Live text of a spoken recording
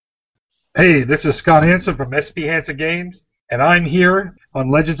Hey, this is Scott Hansen from SB Hansen Games, and I'm here on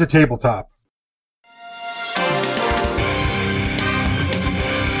Legends of Tabletop.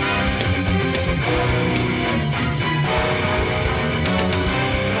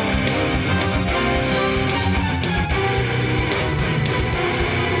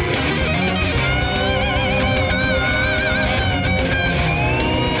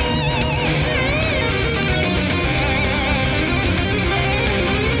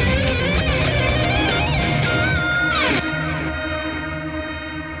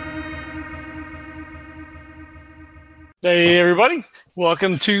 Hey everybody,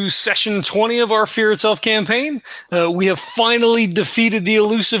 welcome to session 20 of our Fear Itself campaign. We have finally defeated the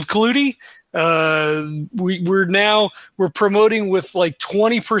elusive Clutie. We're promoting with like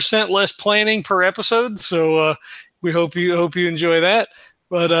 20% less planning per episode, so we hope you enjoy that.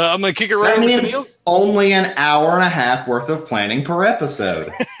 But I'm going to kick it right over to Neil. Only an hour and a half worth of planning per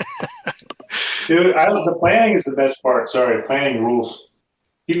episode. Dude, the planning is the best part. Sorry, planning rules.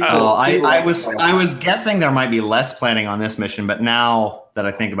 I was guessing there might be less planning on this mission, but now that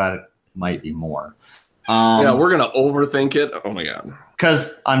I think about it, it might be more. Yeah, we're gonna overthink it. Oh my god!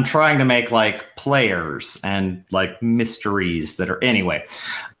 Because I'm trying to make like players and like mysteries that are anyway.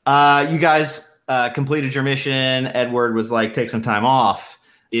 You guys completed your mission. Edward was like, take some time off.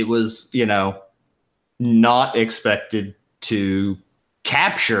 It was, not expected to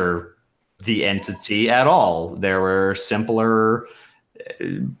capture the entity at all. There were simpler,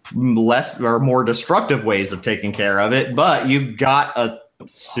 less or more destructive ways of taking care of it, but you got a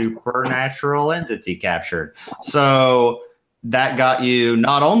supernatural entity captured. So that got you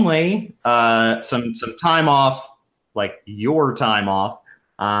not only some time off, like your time off,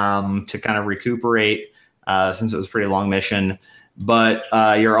 to kind of recuperate since it was a pretty long mission, but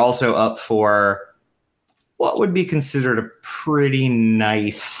you're also up for what would be considered a pretty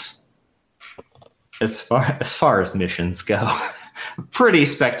nice, as far as missions go, pretty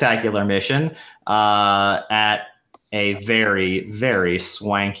spectacular mission at a very, very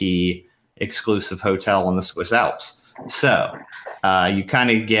swanky exclusive hotel in the Swiss Alps. So you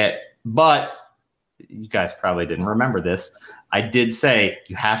kind of but you guys probably didn't remember this. I did say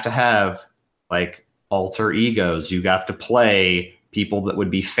you have to have like alter egos. You have to play people that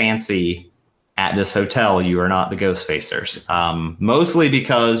would be fancy at this hotel. You are not the ghost facers. Mostly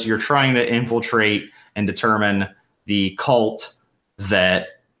because you're trying to infiltrate and determine the cult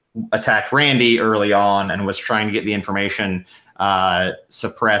that attacked Randy early on and was trying to get the information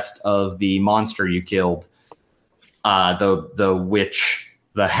suppressed of the monster you killed. The witch,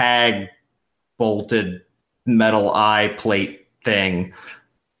 the hag bolted metal eye plate thing.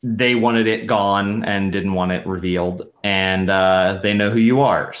 They wanted it gone and didn't want it revealed. And they know who you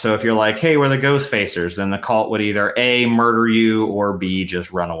are. So if you're like, hey, we're the ghost facers, then the cult would either A, murder you, or B,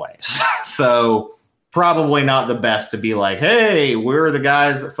 just run away. So probably not the best to be like, hey, we're the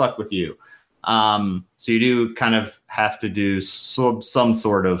guys that fuck with you. So you do kind of have to do some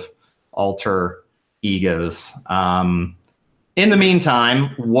sort of alter egos. In the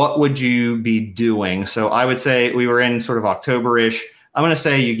meantime, what would you be doing? So I would say we were in sort of October-ish. I'm going to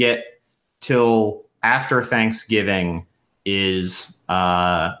say you get till after Thanksgiving is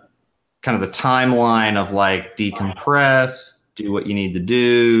kind of the timeline of like decompress, do what you need to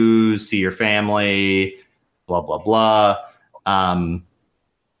do, see your family, blah, blah, blah. And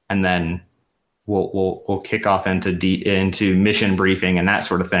then we'll kick off into mission briefing and that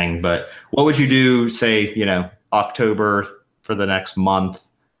sort of thing. But what would you do, say, October for the next month?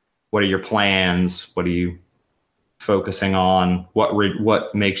 What are your plans? What are you focusing on?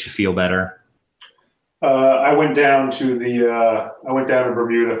 What makes you feel better? I went down to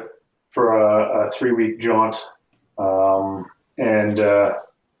Bermuda for a 3-week jaunt. And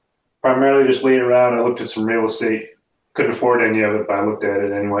primarily just laying around. I looked at some real estate. Couldn't afford any of it, but I looked at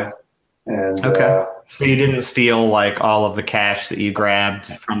it anyway. And okay. So you didn't steal like all of the cash that you grabbed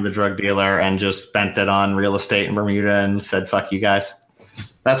from the drug dealer and just spent it on real estate in Bermuda and said, fuck you guys?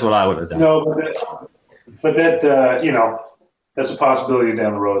 That's what I would have done. No, but that that's a possibility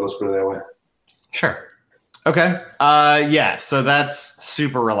down the road. Let's put it that way. Sure. Okay. Yeah. So that's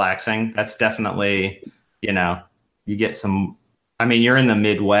super relaxing. That's definitely, you get some. I mean, you're in the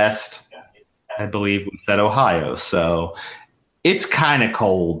Midwest. I believe we said Ohio, so it's kind of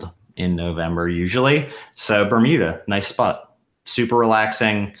cold in November usually. So Bermuda, nice spot, super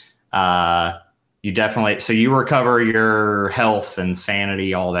relaxing. You definitely, so you recover your health and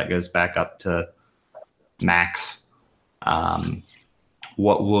sanity, all that goes back up to max.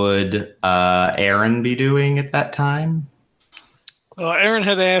 What would Aaron be doing at that time? Aaron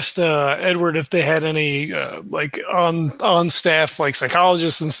had asked Edward if they had any like on staff like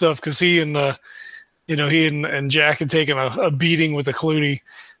psychologists and stuff because he and Jack had taken a beating with the Clutie.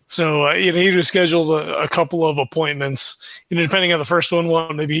 So he just scheduled a couple of appointments. Depending on the first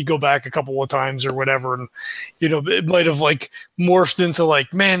one, maybe he'd go back a couple of times or whatever, and it might have like morphed into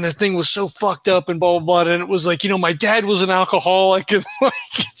like, man, this thing was so fucked up and blah blah blah. And it was like, my dad was an alcoholic, and like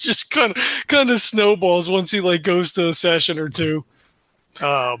it just kind of snowballs once he like goes to a session or two.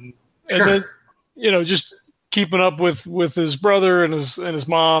 And then just keeping up with his brother and his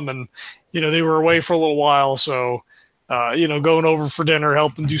mom, and they were away for a little while, so going over for dinner,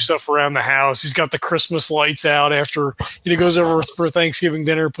 helping do stuff around the house. He's got the Christmas lights out after goes over for Thanksgiving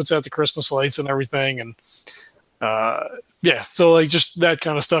dinner, puts out the Christmas lights and everything, and so like just that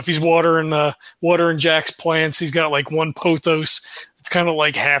kind of stuff. He's watering Jack's plants. He's got like one pothos. It's kind of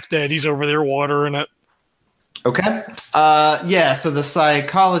like half dead. He's over there watering it. Okay. So the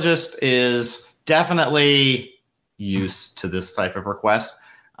psychologist is definitely used to this type of request,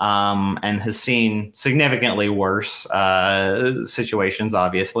 and has seen significantly worse situations,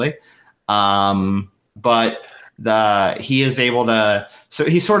 obviously. But he is able to, so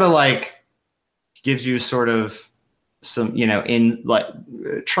he sort of like gives you sort of some,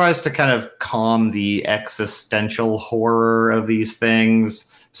 tries to kind of calm the existential horror of these things.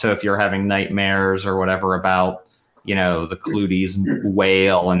 So if you're having nightmares or whatever about, the Clutie's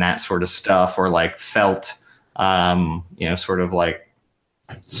whale and that sort of stuff, or like felt, sort of like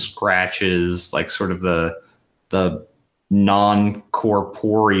scratches, like sort of the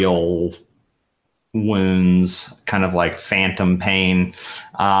non-corporeal wounds, kind of like phantom pain,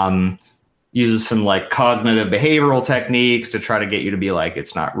 uses some like cognitive behavioral techniques to try to get you to be like,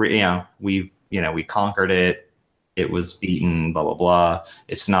 it's not real, we conquered it. It was beaten, blah, blah, blah.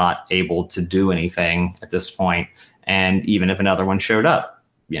 It's not able to do anything at this point. And even if another one showed up,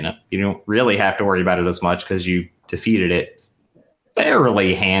 you don't really have to worry about it as much because you defeated it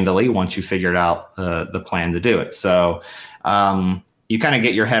fairly handily once you figured out the plan to do it. So you kind of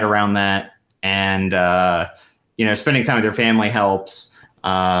get your head around that. And, spending time with your family helps.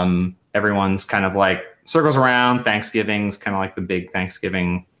 Everyone's kind of like circles around. Thanksgiving's kind of like the big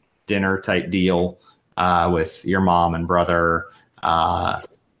Thanksgiving dinner type deal. With your mom and brother,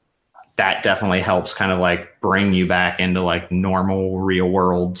 that definitely helps kind of like bring you back into like normal real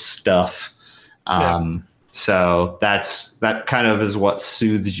world stuff. So that kind of is what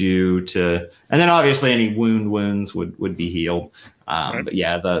soothes you to, and then obviously any wounds would be healed. Right. But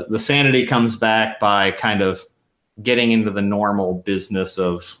yeah, the sanity comes back by kind of getting into the normal business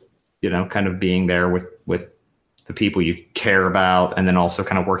of, kind of being there with the people you care about, and then also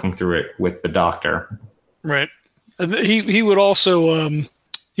kind of working through it with the doctor. Right. He would also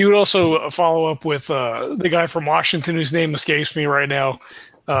follow up with the guy from Washington whose name escapes me right now.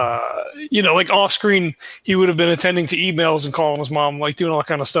 Like off screen, he would have been attending to emails and calling his mom, like doing all that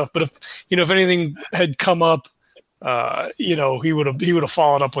kind of stuff. But if anything had come up, he would have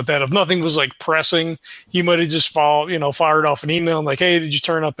followed up with that. If nothing was like pressing, he might have just fired off an email and like, hey, did you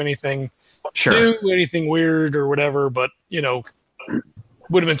turn up anything new, anything weird or whatever? But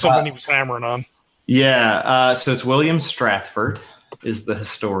would have been something he was hammering on. Yeah, so it's William Strathford is the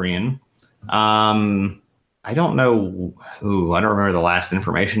historian. I don't know I don't remember the last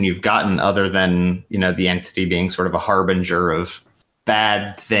information you've gotten other than, the entity being sort of a harbinger of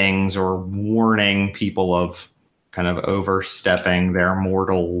bad things or warning people of kind of overstepping their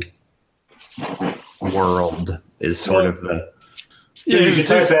mortal world is sort of the... Yeah, you can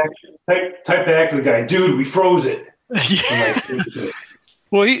type back to the guy, dude, we froze it.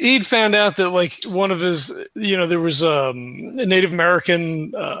 Well, he'd found out that like one of his, there was a Native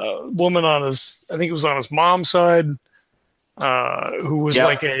American woman on his, I think it was on his mom's side, who was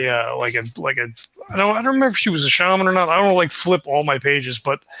like a I don't remember if she was a shaman or not. I don't like flip all my pages,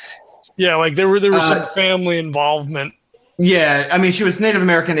 but yeah, like there was some family involvement. Yeah, I mean, she was Native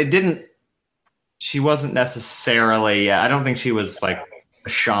American. She wasn't necessarily. I don't think she was like a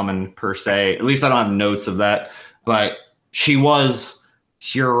shaman per se. At least I don't have notes of that, but she was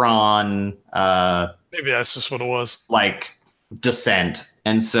Huron, maybe that's just what it was, like descent.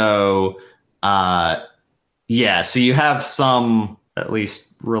 And so so you have some at least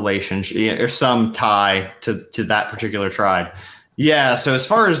relationship or some tie to that particular tribe. So as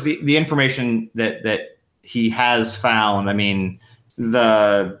far as the information that he has found, I mean,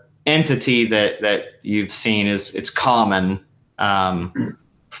 the entity that you've seen it's common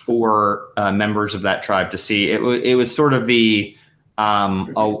for members of that tribe to see. It was sort of the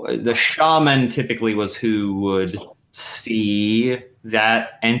shaman typically was who would see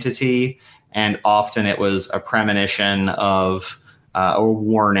that entity, and often it was a premonition of a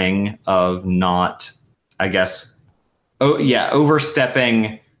warning of not, I guess,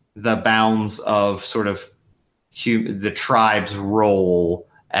 overstepping the bounds of sort of the tribe's role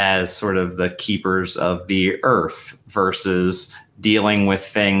as sort of the keepers of the earth versus dealing with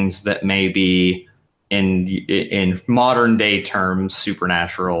things that may be in modern day terms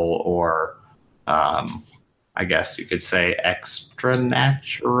supernatural or I guess you could say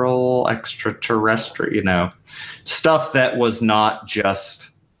extraterrestrial, stuff that was not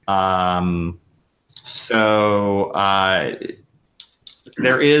just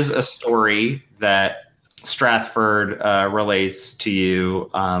there is a story that Strathford relates to you,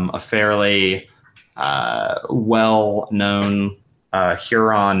 a fairly well-known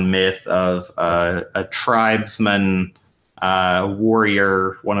Huron myth of a tribesman,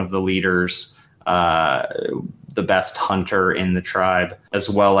 warrior, one of the leaders, the best hunter in the tribe, as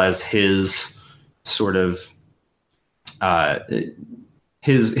well as his sort of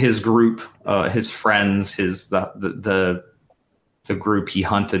his group, his friends, the group he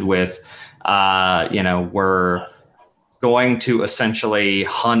hunted with, were going to essentially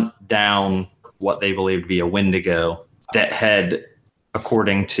hunt down what they believed to be a Wendigo that had,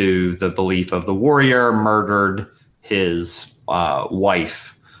 according to the belief of the warrior, murdered his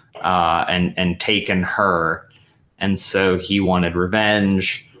wife and taken her. And so he wanted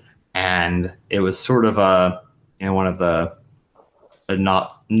revenge. And it was sort of one of the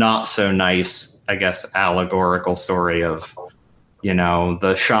not so nice, I guess, allegorical story of,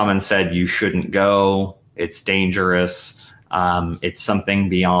 the shaman said you shouldn't go. It's dangerous. It's something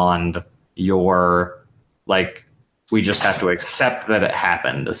beyond your, we just have to accept that it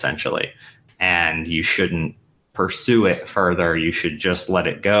happened, essentially. And you shouldn't pursue it further. You should just let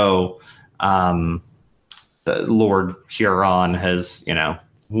it go. The Lord Huron has,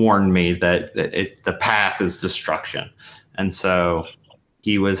 warned me that the path is destruction. And so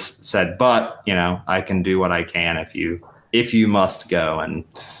he said, but, I can do what I can if you must go, and,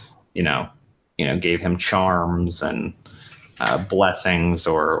 gave him charms and blessings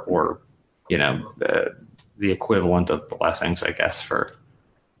or the equivalent of blessings, I guess, for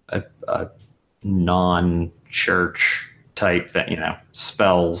a non-church type that,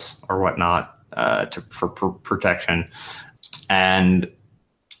 spells or whatnot for protection. And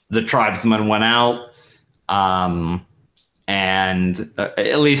the tribesmen went out, and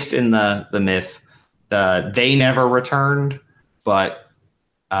at least in the myth, they never returned, but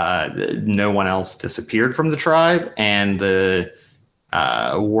no one else disappeared from the tribe, and the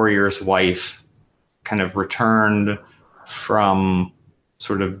warrior's wife kind of returned from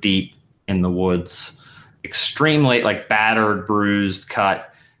sort of deep in the woods, extremely battered, bruised,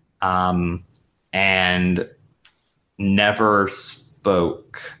 cut, and never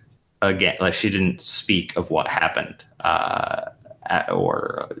spoke again. She didn't speak of what happened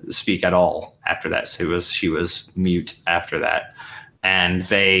or speak at all after that. So she was mute after that. And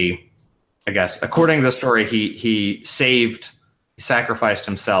they, I guess, according to the story, he sacrificed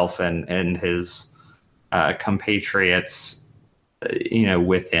himself and his compatriots,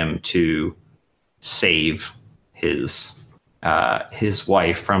 with him to save his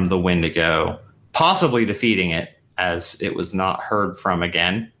wife from the Wendigo, possibly defeating it, as it was not heard from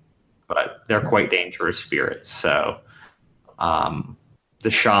again. But they're quite dangerous spirits. So the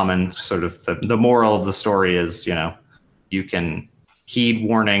shaman, sort of the moral of the story is, you can heed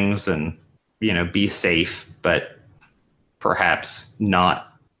warnings and, be safe, but perhaps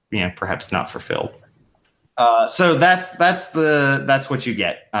not fulfilled. So that's what you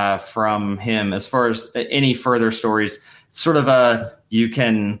get from him. As far as any further stories, sort of you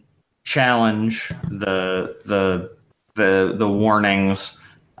can challenge the warnings,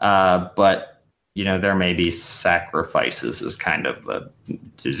 but there may be sacrifices is kind of the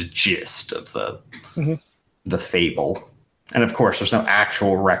gist of the fable. And of course, there's no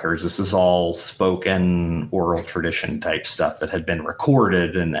actual records. This is all spoken oral tradition type stuff that had been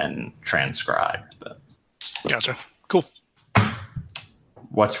recorded and then transcribed. But. Gotcha. Cool.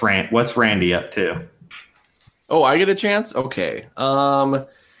 What's Randy up to? Oh, I get a chance? Okay.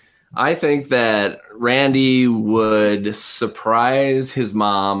 I think that Randy would surprise his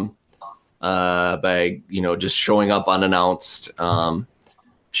mom by, just showing up unannounced.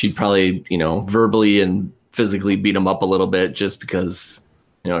 She'd probably, verbally and physically beat him up a little bit just because,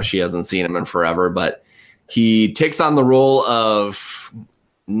 she hasn't seen him in forever. But he takes on the role of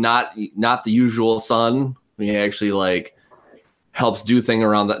not the usual son. He actually helps do things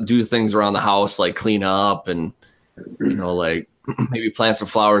around the house, like clean up and, maybe plant some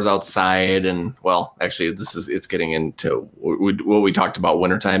flowers outside. And well, actually, it's getting into what we talked about,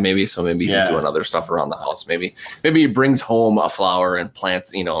 wintertime maybe. So maybe he's doing other stuff around the house. Maybe he brings home a flower and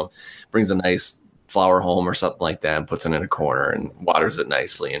plants, brings a nice flower home or something like that and puts it in a corner and waters it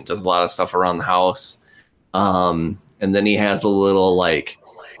nicely and does a lot of stuff around the house. And then he has a little like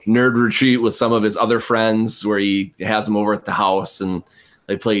nerd retreat with some of his other friends where he has them over at the house and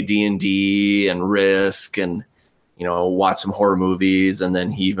they play D&D and Risk and watch some horror movies. And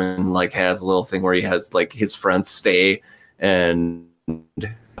then he even like has a little thing where he has like his friends stay and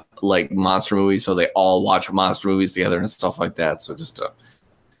like monster movies, so they all watch monster movies together and stuff like that. So just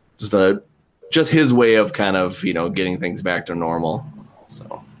his way of kind of getting things back to normal.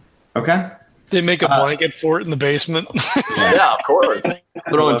 So okay. They make a blanket fort in the basement. Yeah, of course.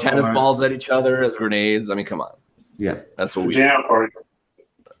 Throwing tennis balls at each other as grenades. I mean, come on. Yeah, that's what we. Yeah, party.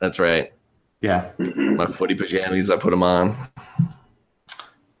 That's right. Yeah, my footy pajamas. I put them on.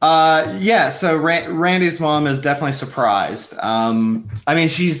 Yeah. So Randy's mom is definitely surprised. I mean,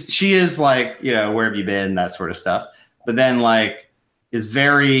 she is like, where have you been? That sort of stuff. But then like is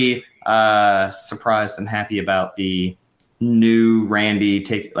very surprised and happy about the new Randy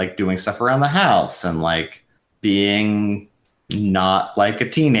doing stuff around the house and like being not like a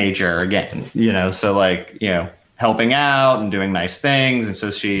teenager again, so like, helping out and doing nice things. And so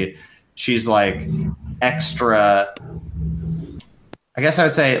she's like extra, I guess I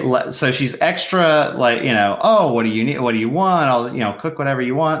would say, so she's extra like, oh, what do you need? What do you want? I'll, cook whatever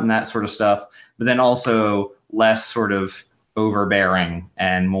you want and that sort of stuff. But then also less sort of overbearing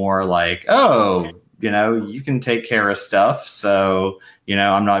and more like, oh, you can take care of stuff. So,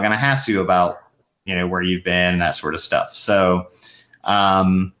 I'm not going to ask you about, where you've been and that sort of stuff. So,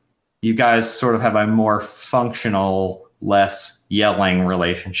 you guys sort of have a more functional, less yelling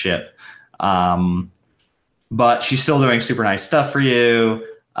relationship. But she's still doing super nice stuff for you.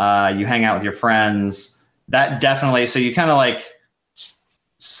 You hang out with your friends. That definitely, so you kind of like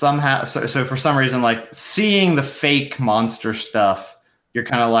somehow, so for some reason, like seeing the fake monster stuff, you're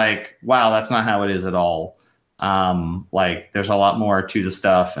kind of like, wow, that's not how it is at all. Like there's a lot more to the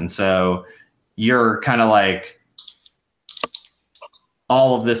stuff. And so you're kind of like,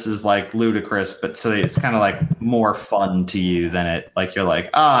 all of this is like ludicrous, but so it's kind of like more fun to you than it, like, you're like,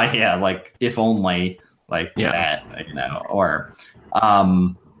 yeah, like if only like that, or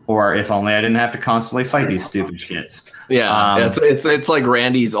if only I didn't have to constantly fight these stupid shits. Yeah. It's like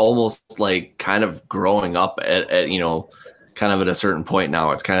Randy's almost like kind of growing up at kind of at a certain point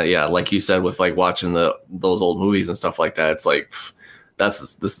now. It's kind of, like you said, with like watching those old movies and stuff like that, it's like, this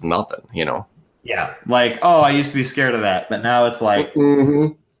is nothing, Yeah, like, oh, I used to be scared of that, but now it's like,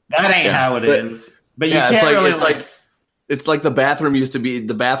 that ain't how it is. But you can't really it's like the bathroom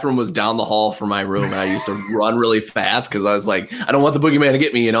was down the hall from my room, and I used to run really fast because I was like, I don't want the boogeyman to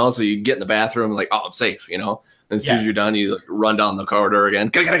get me, so you get in the bathroom and like, oh, I'm safe, and as soon as you're done, you like, run down the corridor again,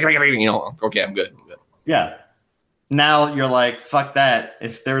 okay, I'm good. Yeah. Now you're like, fuck that.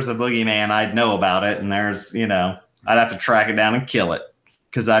 If there's a boogeyman, I'd know about it, and there's, I'd have to track it down and kill it.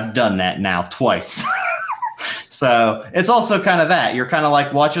 Because I've done that now twice. So it's also kind of that. You're kind of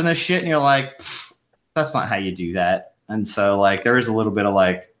like watching this shit and you're like, that's not how you do that. And so like there is a little bit of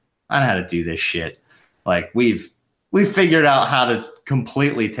like, I know how to do this shit. Like we've figured out how to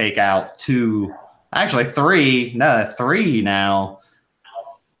completely take out three now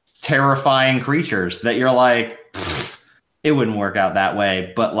terrifying creatures that you're like, it wouldn't work out that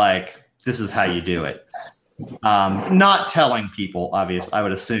way, but like this is how you do it. Not telling people, obvious. I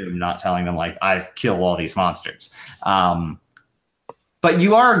would assume not telling them like I've killed all these monsters. But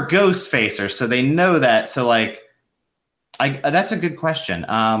you are a ghost facer, so they know that. So like, that's a good question.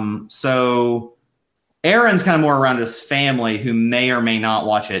 So Aaron's kind of more around his family who may or may not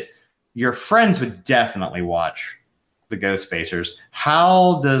watch it. Your friends would definitely watch the ghost facers.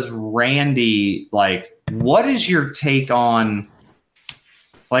 How does Randy like? What is your take on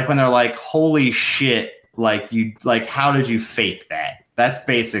like when they're like, holy shit? Like how did you fake that? That's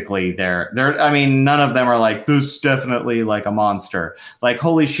basically I mean, none of them are like, this is definitely like a monster. Like,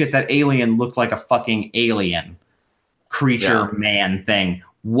 holy shit, that alien looked like a fucking alien creature man thing.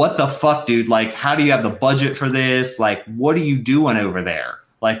 What the fuck, dude? Like, how do you have the budget for this? Like, what are you doing over there?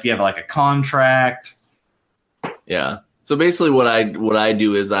 Like, do you have like a contract? Yeah. So basically what I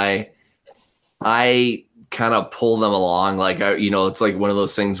do is I kind of pull them along. Like, it's like one of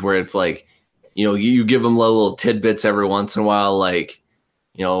those things where it's like, you give them little tidbits every once in a while, like,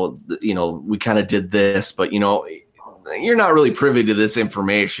 we kind of did this, but, you're not really privy to this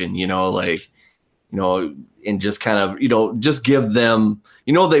information, and just kind of, just give them,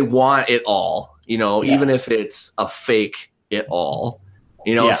 they want it all, even if it's a fake it all,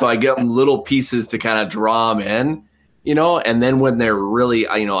 you know. Yeah. So I give them little pieces to kind of draw them in, you know. And then when they're really,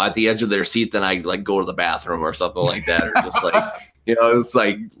 you know, at the edge of their seat, then I like go to the bathroom or something like that, or just like, you know, it's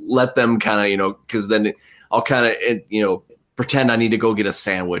like let them kind of, you know, because then I'll kind of, you know, pretend I need to go get a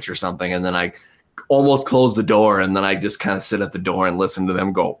sandwich or something, and then I almost close the door, and then I just kind of sit at the door and listen to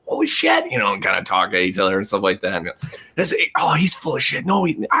them go, holy shit, you know, and kind of talk at each other and stuff like that. And oh, he's full of shit. No,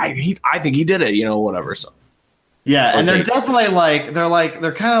 I think he did it, you know, whatever. So yeah, and they're definitely like,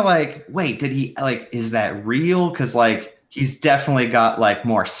 they're kind of like, wait, did he, like, is that real? Because like he's definitely got like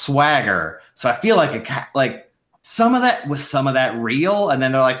more swagger. So I feel like some of that real, and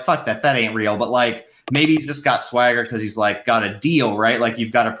then they're like, fuck that ain't real. But like maybe he's just got swagger because he's like got a deal, right? Like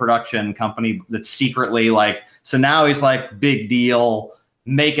you've got a production company that's secretly like, so now he's like big deal,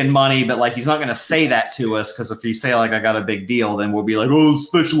 making money, but like he's not going to say that to us, because if you say like I got a big deal, then we'll be like, oh,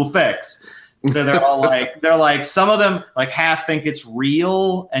 special effects. So they're all like, some of them like half think it's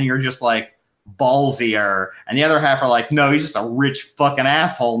real, and you're just like ballsier, and the other half are like, no, he's just a rich fucking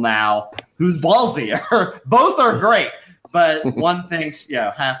asshole now who's ballsier. Both are great, but one thinks,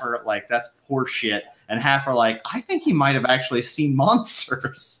 yeah, half are like, that's horseshit, and half are like, I think he might have actually seen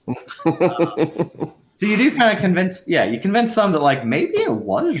monsters. So you do kind of convince some that like maybe it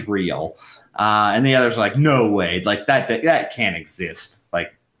was real, and the others are like, no way, like that can't exist,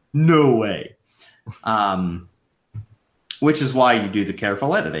 like no way. Which is why you do the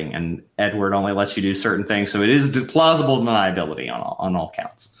careful editing, and Edward only lets you do certain things, so it is plausible deniability on all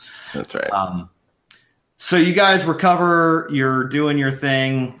counts. That's right. So you guys recover, you're doing your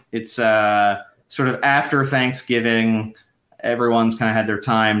thing. It's sort of after Thanksgiving. Everyone's kind of had their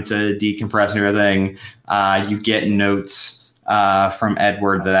time to decompress and everything. You get notes from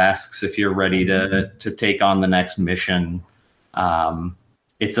Edward that asks if you're ready to take on the next mission.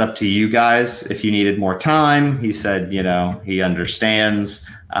 It's up to you guys. If you needed more time, he said, you know, he understands,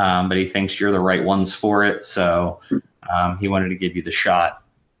 but he thinks you're the right ones for it. So he wanted to give you the shot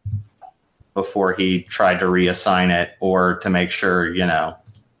before he tried to reassign it, or to make sure, you know,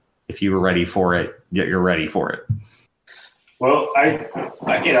 if you were ready for it, you're ready for it. Well,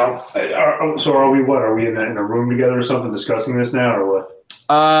 so are we? What are we in a room together or something discussing this now, or what?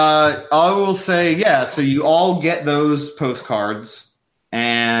 I will say, yeah. So you all get those postcards,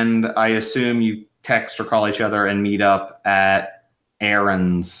 and I assume you text or call each other and meet up at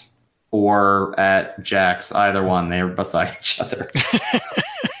Aaron's or at Jack's. Either one, they're beside each other.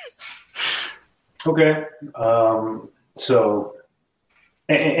 Okay. So,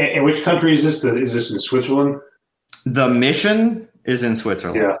 and which country is this? Is this in Switzerland? The mission is in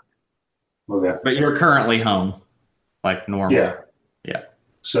Switzerland. Yeah. Okay. But you're currently home, like normal. Yeah. Yeah.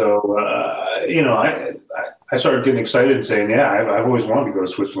 So, you know, I started getting excited and saying, yeah, I've always wanted to go to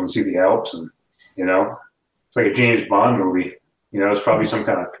Switzerland and see the Alps. And, you know, it's like a James Bond movie. You know, it's probably some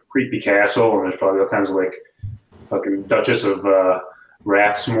kind of creepy castle, and there's probably all kinds of like fucking Duchess of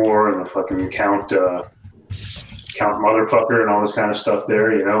Rathsmore and the fucking Count motherfucker and all this kind of stuff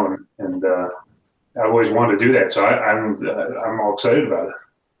there, you know, and I've always wanted to do that. So I'm all excited about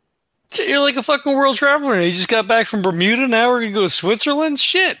it. You're like a fucking world traveler. You just got back from Bermuda. Now we're going to go to Switzerland?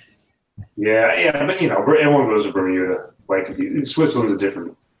 Shit. Yeah, but, you know, everyone goes to Bermuda. Like, Switzerland's a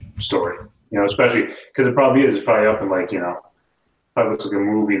different story, you know, especially because it's probably up in, like, you know, probably looks like a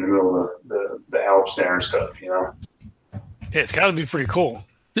movie in the middle of the Alps there and stuff, you know. Yeah, it's got to be pretty cool.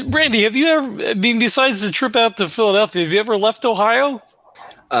 Randy, have you ever, I mean, besides the trip out to Philadelphia, have you ever left Ohio?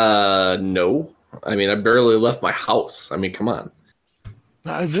 No. I mean, I barely left my house. I mean, come on.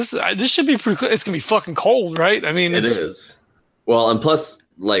 This should be pretty cool. It's going to be fucking cold, right? I mean, it is. Well, and plus,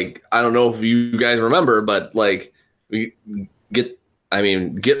 like, I don't know if you guys remember, but like, we get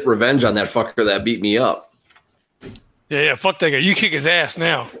revenge on that fucker that beat me up. Yeah, fuck that guy. You kick his ass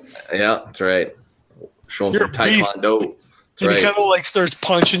now. Yeah, that's right. Show him some taekwondo. And he kind of like starts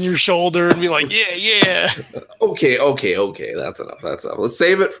punching your shoulder and be like, yeah. Okay. That's enough. Let's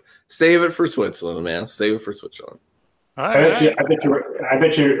save it for Switzerland, man. Save it for Switzerland. I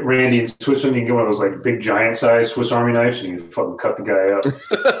bet you, Randy, in Switzerland, you can get one of those like big giant size Swiss Army knives and you can fucking cut the guy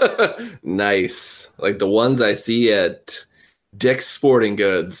up. Nice. Like the ones I see at Dick's Sporting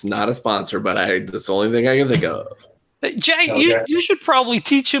Goods. Not a sponsor, but that's the only thing I can think of. Hey, Jack, you should probably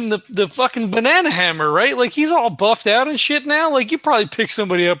teach him the fucking banana hammer, right? Like he's all buffed out and shit now. Like you probably pick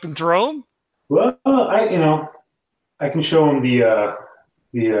somebody up and throw him. Well, I can show him the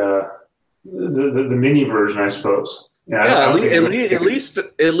mini version, I suppose. Yeah, at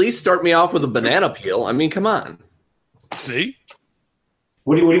least start me off with a banana peel. I mean, come on. See,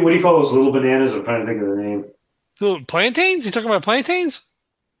 what do you call those little bananas? I'm trying to think of the name. Little plantains? You talking about plantains?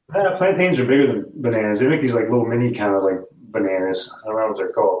 Plantains are bigger than bananas. They make these like little mini kind of like bananas. I don't know what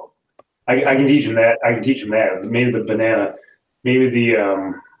they're called. I can teach him that. Maybe the banana. Maybe the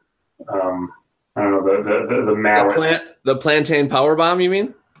I don't know the mallet. The plantain power bomb, you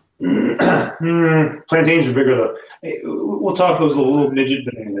mean? Plantains are bigger though. We'll talk those little midget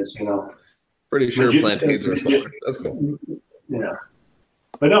bananas. Pretty sure plantains are smaller. That's cool. Yeah,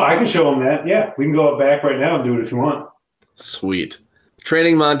 but no, I can show him that. Yeah, we can go back right now and do it if you want. Sweet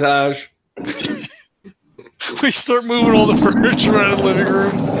training montage. We start moving all the furniture out of the living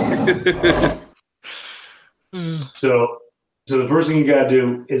room. So the first thing you got to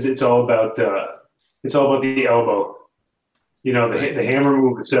do is it's all about the elbow. The hammer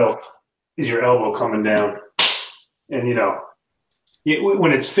move itself is your elbow coming down, and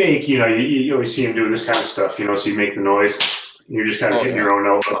when it's fake, you always see him doing this kind of stuff. So you make the noise, and you're just kind of hitting your own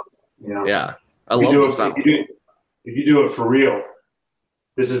elbow. Yeah, I love this sound. If you do it for real,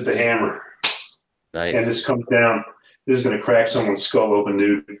 this is the hammer. Nice. And this comes down. This is going to crack someone's skull open,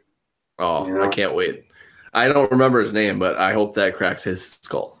 dude. Oh, I can't wait. I don't remember his name, but I hope that cracks his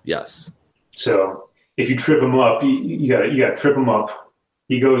skull. Yes. So if you trip him up, you got to trip him up.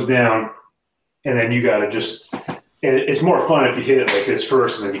 He goes down, and then you got to just. And it's more fun if you hit it like this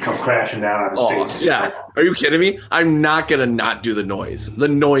first, and then you come crashing down on his face. Yeah. Are you kidding me? I'm not gonna not do the noise. The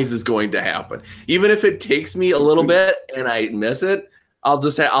noise is going to happen, even if it takes me a little bit and I miss it. I'll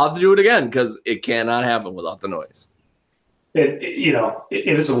have to do it again because it cannot happen without the noise. If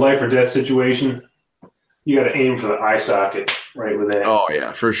it's a life or death situation, you got to aim for the eye socket right with that. Oh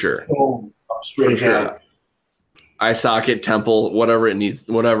yeah, for sure. Straight for down. sure. Eye socket, temple, whatever I need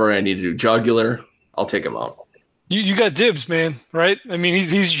to do. Jugular, I'll take him out. You got dibs, man, right? I mean,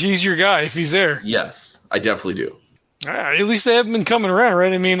 he's your guy if he's there. Yes, I definitely do. At least they haven't been coming around,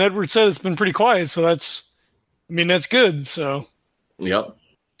 right? I mean, Edward said it's been pretty quiet, so that's good. So, yep.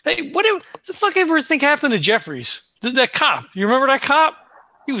 Hey, what the fuck ever think happened to Jeffries? That cop? You remember that cop?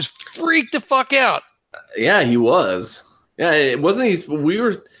 He was freaked the fuck out. Yeah, he was. Yeah, it wasn't. He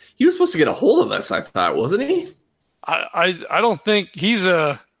was supposed to get a hold of us. I thought, wasn't he? I don't think he's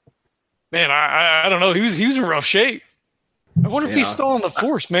a. Man, I don't know. He was in rough shape. I wonder if he's still on the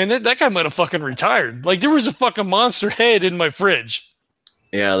force, man. That guy might have fucking retired. Like, there was a fucking monster head in my fridge.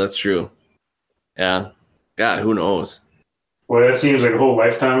 Yeah, that's true. Yeah. God, who knows? Well, that seems like a whole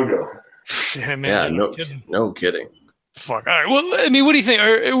lifetime ago. Yeah, man. Yeah, no kidding. Fuck. All right. Well, I mean, what do you think?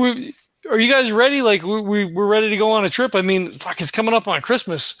 Are you guys ready? Like, we're ready to go on a trip? I mean, fuck, it's coming up on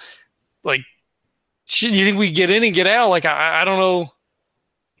Christmas. Like, shit, you think we get in and get out? Like, I don't know.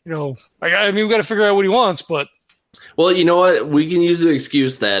 I mean, we've got to figure out what he wants, but. Well, you know what? We can use the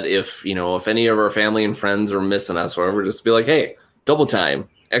excuse that if any of our family and friends are missing us or whatever, just be like, hey, double time,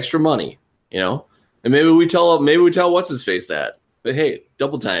 extra money, and maybe we tell what's his face that, but hey,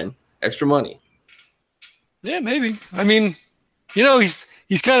 double time, extra money. Yeah, maybe. I mean, he's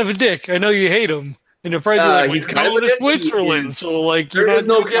kind of a dick. I know you hate him. And you'll probably be like, he's kind of to Switzerland, so like you're not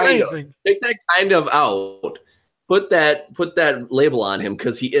no getting anything. Take that kind of out. Put that label on him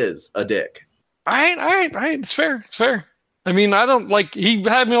because he is a dick. All right. It's fair. I mean, I don't like. He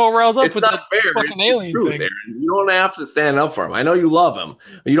had me all riled up it's with not that fair. fucking it's alien truth, thing. Aaron. You don't have to stand up for him. I know you love him,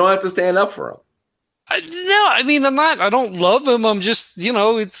 but you don't have to stand up for him. No, I mean, I'm not. I don't love him. I'm just,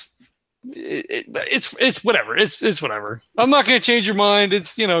 it's whatever. It's whatever. I'm not going to change your mind.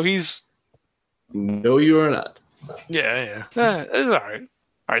 It's, he's. No, you are not. Yeah. It's all right.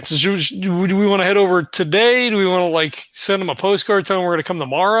 All right. So do we want to head over today? Do we want to send him a postcard telling him we're going to come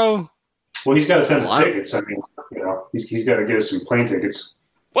tomorrow? Well, he's got to send the tickets. I mean, he's got to get us some plane tickets.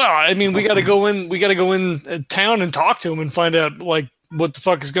 Well, I mean, we got to go in. We got to go in town and talk to him and find out what the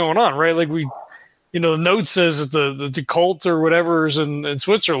fuck is going on, right? Like the note says that the cult or whatever is in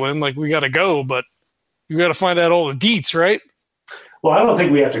Switzerland. Like we got to go, but you got to find out all the deets, right? Well, I don't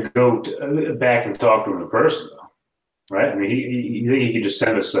think we have to go back and talk to him in person, though, right? I mean, he could just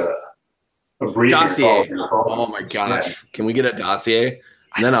send us a brief dossier. Oh my gosh, yeah. Can we get a dossier?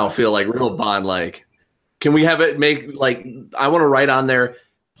 And then I'll feel like real Bond. Like, can we have it make I want to write on there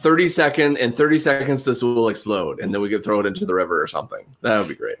 30 seconds. In 30 seconds this will explode, and then we could throw it into the river or something. That would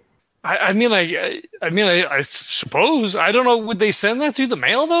be great. I suppose. I don't know. Would they send that through the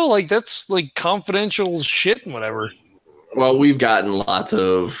mail though? Like that's like confidential shit and whatever. Well, we've gotten lots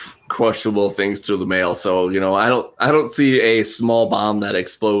of questionable things through the mail, so I don't see a small bomb that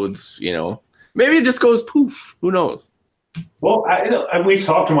explodes. Maybe it just goes poof. Who knows? Well, we've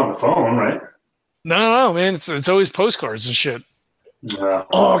talked to him on the phone, right? No, man. It's always postcards and shit. Yeah.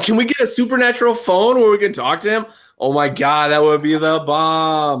 Oh, can we get a supernatural phone where we can talk to him? Oh my god, that would be the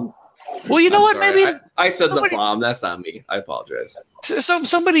bomb. Well, you know I'm what? sorry. Maybe I said somebody- the bomb. That's not me. I apologize.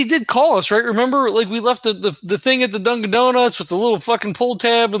 somebody did call us, right? Remember, like we left the thing at the Dunkin' Donuts with the little fucking pull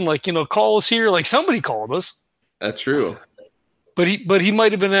tab and like, call us here. Like somebody called us, That's true. but he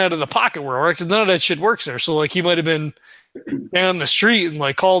might have been out of the pocket world, right? Because none of that shit works there. So like he might have been down the street and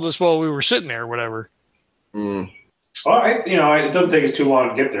like called us while we were sitting there or whatever. Mm. All right, it doesn't take us too long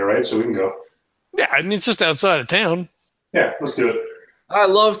to get there, right? So we can go. Yeah, I mean it's just outside of town. Yeah, let's do it. I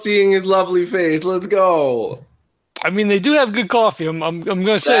love seeing his lovely face. Let's go. I mean they do have good coffee. I'm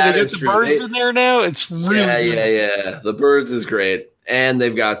gonna say That they got is the true. birds in there now. It's really good. Yeah. The Birds is great. And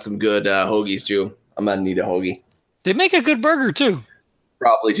they've got some good hoagies too. I'm going to need a hoagie. They make a good burger too.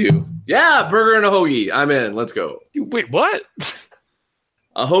 Probably too. Yeah, burger and a hoagie. I'm in. Let's go. Wait, what?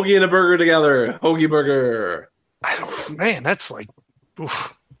 A hoagie and a burger together. Hoagie burger. Man, that's like,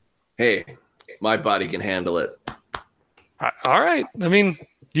 oof. Hey, my body can handle it. All right. I mean,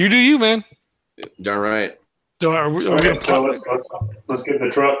 you do you, man. Darn right. Are we Okay, gonna so let's get in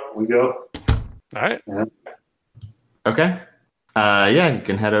the truck. We go. All right. Okay. Yeah, you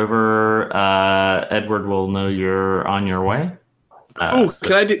can head over. Edward will know you're on your way.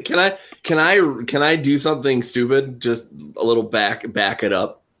 Can I do something stupid? Just a little back it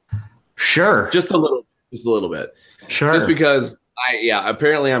up. Sure. Just a little bit. Sure. Just because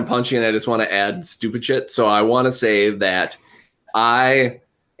apparently I'm punchy and I just want to add stupid shit. So I want to say that I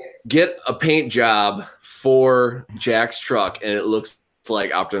get a paint job for Jack's truck and it looks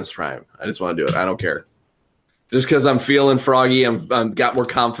like Optimus Prime. I just want to do it. I don't care. Just because I'm feeling froggy, I'm got more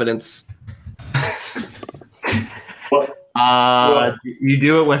confidence. You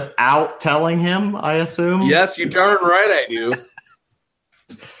do it without telling him, I assume? Yes, you darn right I do.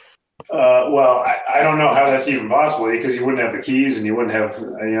 Well, I don't know how that's even possible because you wouldn't have the keys and you wouldn't have,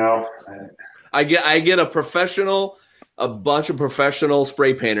 I get a bunch of professional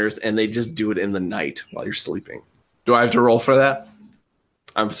spray painters, and they just do it in the night while you're sleeping. Do I have to roll for that?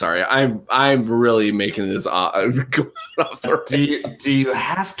 I'm sorry. I'm really making this off the Do you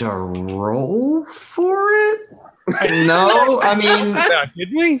have to roll for it? No, I mean,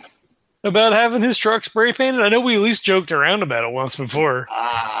 Didn't we? About having his truck spray painted? I know we at least joked around about it once before.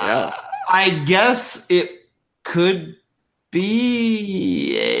 Yeah. I guess it could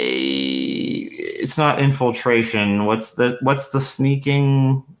be it's not infiltration. What's the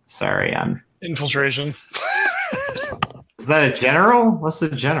sneaking? Sorry, Infiltration. Is that a general? What's the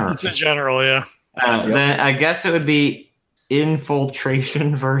general? It's a general, yeah. Then I guess it would be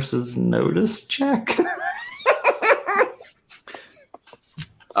infiltration versus notice check.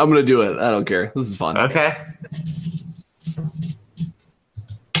 I'm gonna do it. I don't care. This is fun. Okay.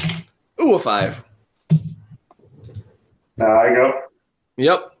 Ooh, a 5. now I go.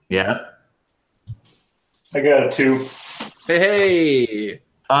 Yep. Yeah. I got a 2. Hey.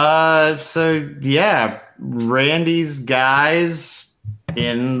 So yeah, Randy's guys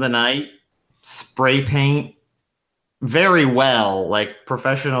in the night spray paint very well, like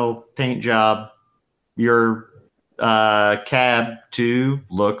professional paint job. Your cab to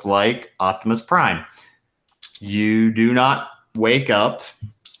look like Optimus Prime. You do not wake up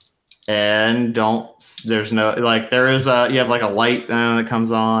and there's no, like there is you have like a light that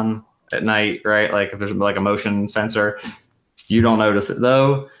comes on at night, right? Like if there's like a motion sensor, you don't notice it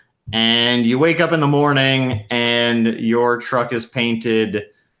though. And you wake up in the morning and your truck is painted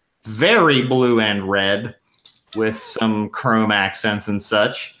very blue and red with some chrome accents and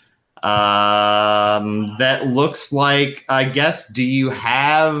such. That looks like, I guess, do you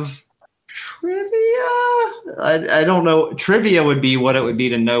have trivia? I don't know. Trivia would be what it would be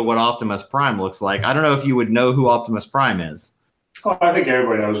to know what Optimus Prime looks like. I don't know if you would know who Optimus Prime is. Oh, I think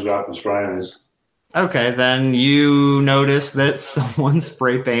everybody knows what Optimus Prime is. Okay, then you notice that someone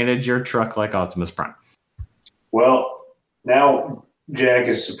spray painted your truck like Optimus Prime. Well, now Jack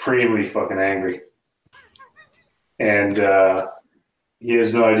is supremely fucking angry. And he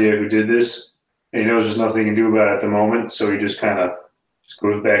has no idea who did this. And he knows there's nothing he can do about it at the moment. So he just kind of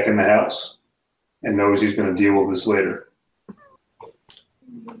goes back in the house and knows he's going to deal with this later.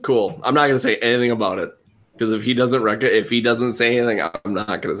 Cool. I'm not gonna say anything about it because if he doesn't say anything, I'm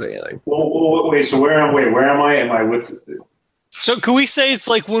not gonna say anything. Well, wait. So where am I? Am I with? So can we say it's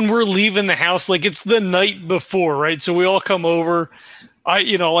like when we're leaving the house, like it's the night before, right? So we all come over.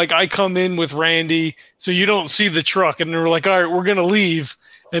 I come in with Randy, so you don't see the truck, and we're like, all right, we're gonna leave,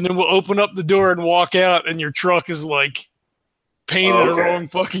 and then we'll open up the door and walk out, and your truck is like painted the wrong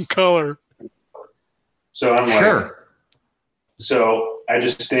fucking color. So I'm like, Sure. So I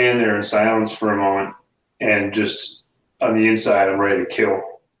just stand there in silence for a moment, and just on the inside, I'm ready to kill.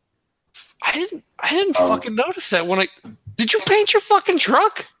 I didn't fucking notice that when did you paint your fucking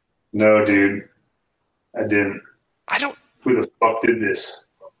truck? No, dude. I didn't. I don't. Who the fuck did this?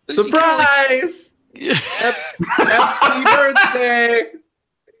 Surprise! Happy birthday!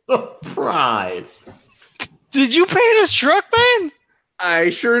 Surprise. Did you paint his truck, man? I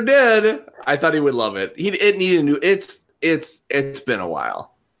sure did. I thought he would love it. It needed new. It's been a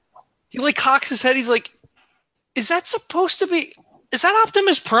while. He like cocks his head. He's like, "Is that supposed to be? Is that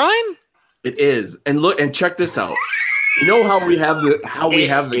Optimus Prime?" It is. And look and check this out. You know how we have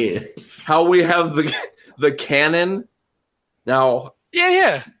the cannon. Now,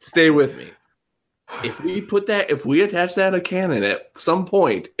 Yeah. stay with me. If we attach that a cannon at some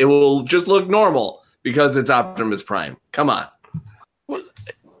point, it will just look normal because it's Optimus Prime. Come on.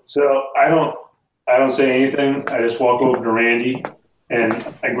 So I don't say anything. I just walk over to Randy and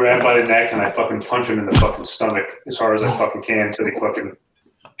I grab by the neck and I fucking punch him in the fucking stomach as hard as I fucking can until he fucking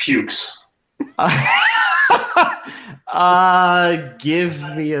pukes. Give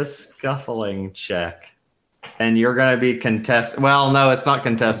me a scuffling check. And you're going to be contested. Well, no, it's not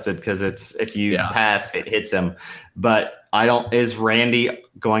contested because it's if you pass, it hits him. But is Randy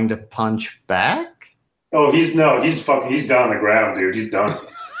going to punch back? Oh, he's down on the ground, dude. He's done.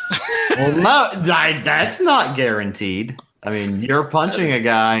 Well, no, that's not guaranteed. I mean, you're punching a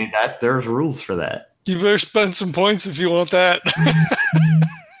guy. There's rules for that. You better spend some points if you want that.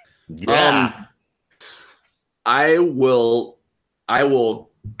 Yeah. I will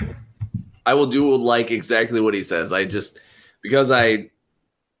do like exactly what he says. Because I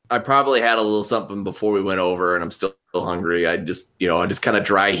probably had a little something before we went over and I'm still hungry. I just kind of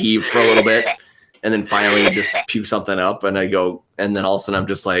dry heave for a little bit and then finally just puke something up and I go, and then all of a sudden I'm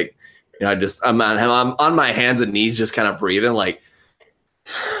just like, I'm on my hands and knees, just kind of breathing like,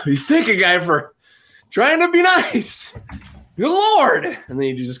 you thank a guy for trying to be nice. Good Lord. And then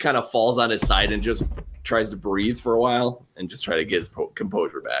he just kind of falls on his side and just tries to breathe for a while and just try to get his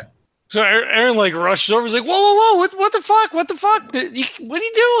composure back. So Aaron like rushes over. He's like, "Whoa! What the fuck? What the fuck? What are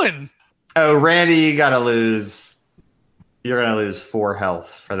you doing?" Oh, Randy, you're gonna lose 4 health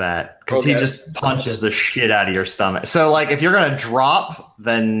for that because he just punches the shit out of your stomach. So like, if you're gonna drop,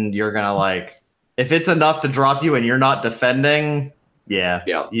 then you're gonna like, if it's enough to drop you and you're not defending, you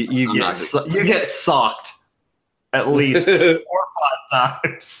get socked at least 4 or 5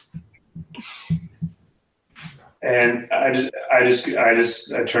 times. And I turned to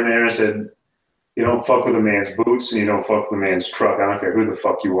Aaron and said, "You don't fuck with a man's boots, and you don't fuck with a man's truck. I don't care who the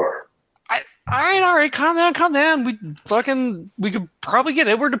fuck you are." All right, calm down. We could probably get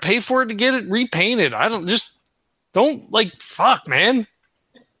Edward to pay for it to get it repainted. Don't fuck, man.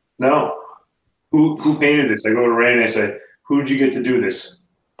 No, who painted this? I go to Randy and I say, "Who'd you get to do this?"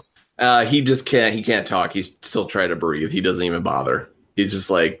 He just can't. He can't talk. He's still trying to breathe. He doesn't even bother. He's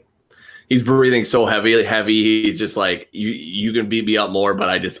just like. He's breathing so heavy. He's just like, you can beat me up more, but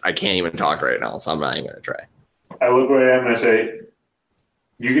I can't even talk right now, so I'm not even going to try. I look where I am and I say,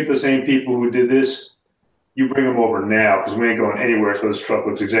 you get the same people who did this, you bring them over now, because we ain't going anywhere until this truck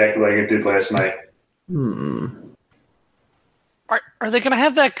looks exactly like it did last night. Are they going to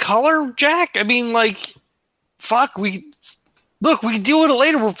have that color, Jack? I mean, like, fuck, we can deal with it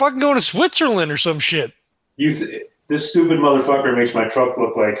later. We're fucking going to Switzerland or some shit. This stupid motherfucker makes my truck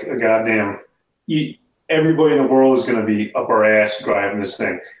look like a goddamn... Everybody in the world is going to be up our ass driving this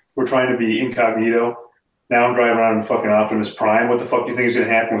thing. We're trying to be incognito. Now I'm driving around in fucking Optimus Prime. What the fuck do you think is going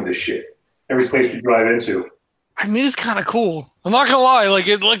to happen with this shit? Every place we drive into. I mean, it's kind of cool. I'm not going to lie. Like,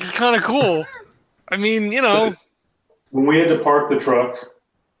 it looks kind of cool. I mean, When we had to park the truck,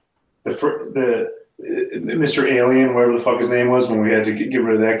 the Mr. Alien, whatever the fuck his name was, when we had to get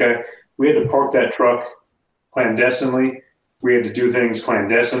rid of that guy, we had to park that truck clandestinely. We had to do things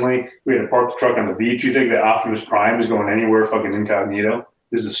clandestinely. We had to park the truck on the beach. You think that Optimus Prime is going anywhere fucking incognito?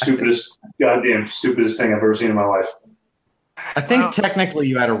 This is the goddamn stupidest thing I've ever seen in my life. I think technically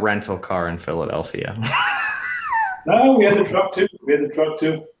you had a rental car in Philadelphia. No, we had the truck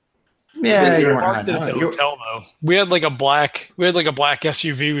too. Yeah, you parked at the hotel though. We had like a black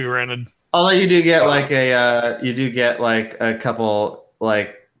SUV we rented. Although you do get like a couple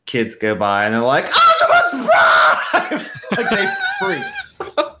like kids go by and they're like, Optimus Prime! Like they freak.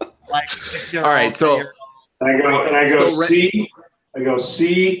 All right, so I go,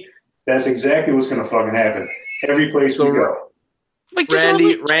 see, that's exactly what's going to fucking happen. Every place we go. Like,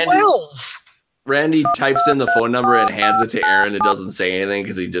 Randy 12. Randy types in the phone number and hands it to Aaron. It doesn't say anything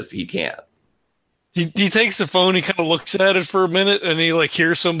because he can't. He takes the phone. He kind of looks at it for a minute, and he like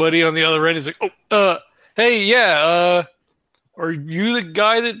hears somebody on the other end. He's like, hey, yeah, are you the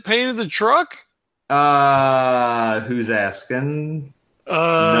guy that painted the truck? Who's asking?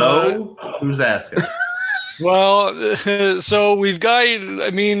 No, who's asking? Well, so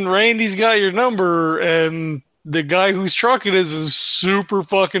Randy's got your number, and the guy whose truck it is super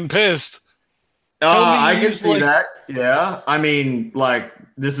fucking pissed. I can see that. Yeah. I mean, like,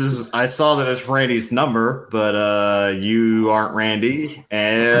 I saw that it's Randy's number, but you aren't Randy.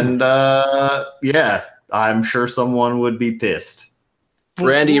 And yeah, I'm sure someone would be pissed.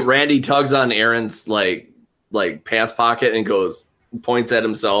 Randy tugs on Aaron's like pants pocket and points at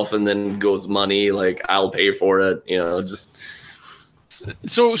himself and then goes, money, like, I'll pay for it, just.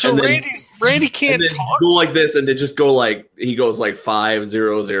 So Randy can't talk. Go like this, and then just go like he goes like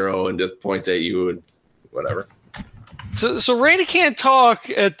 500 and just points at you and whatever. So Randy can't talk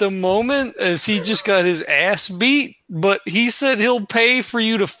at the moment as he just got his ass beat, but he said he'll pay for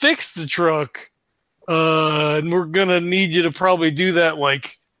you to fix the truck. And we're gonna need you to probably do that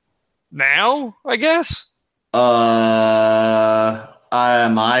like now, I guess. Am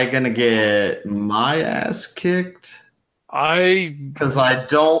I gonna get my ass kicked? Because I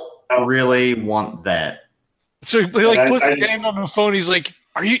don't really want that. So he puts the hand on the phone. He's like,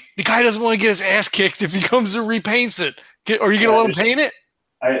 the guy doesn't want to get his ass kicked if he comes and repaints it. Are you going to let him paint it?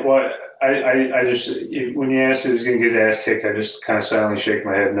 I just, when you asked if he was going to get his ass kicked, I just kind of silently shake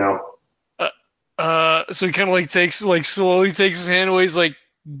my head no. So he kind of slowly takes his hand away. He's like,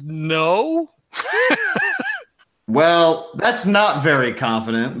 no. Well, that's not very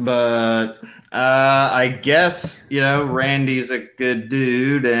confident, but I guess, Randy's a good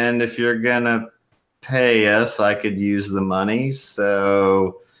dude, and if you're going to pay us, I could use the money.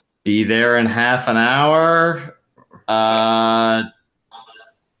 So be there in half an hour.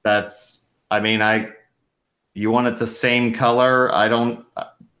 You want it the same color? I'd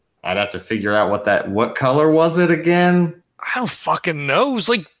have to figure out what color was it again? I don't fucking know. It was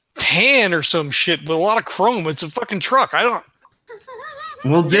like tan or some shit with a lot of chrome. It's a fucking truck. I don't.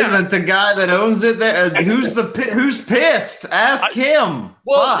 Well, isn't the guy that owns it there? Who's pissed? Ask him.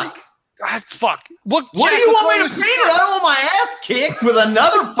 Well, fuck. What do you want me to paint it? I don't want my ass kicked with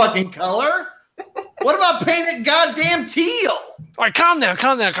another fucking color. What about painting goddamn teal? All right, calm down.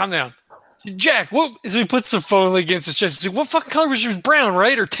 Jack, so he puts the phone against his chest. He's like, what fucking color was yours? Brown,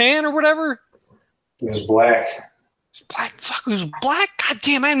 right? Or tan or whatever? It was black. Black? Fuck, it was black? God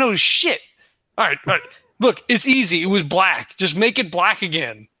damn, I know shit. All right. Look, it's easy. It was black. Just make it black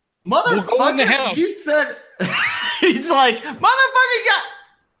again. Motherfucker, we'll go in the house. You said... He's like,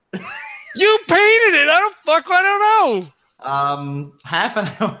 mother-fucking You painted it. I don't know. Half an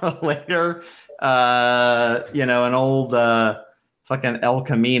hour later, an old fucking El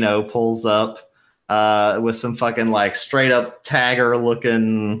Camino pulls up with some fucking like straight up tagger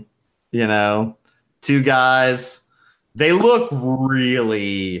looking, two guys. They look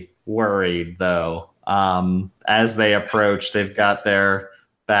really worried though. As they approach, they've got their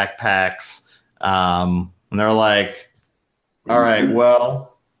backpacks, and they're like, all right,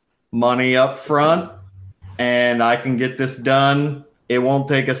 well, money up front, and I can get this done. It won't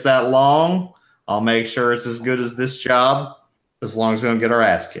take us that long. I'll make sure it's as good as this job, as long as we don't get our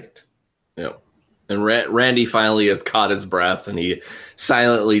ass kicked. Yeah. And Randy finally has caught his breath, and he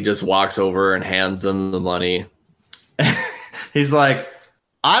silently just walks over and hands them the money. He's like,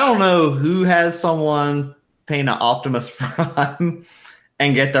 I don't know who has someone paint an Optimus Prime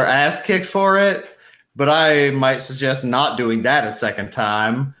and get their ass kicked for it, but I might suggest not doing that a second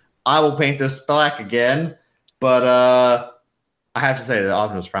time. I will paint this black again, but I have to say the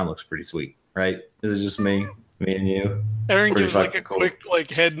Optimus Prime looks pretty sweet, right? Is it just me and you? Aaron gives like a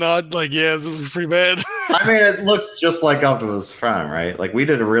quick head nod, like, yeah, this is pretty bad. I mean, it looks just like Optimus Prime, right? Like, we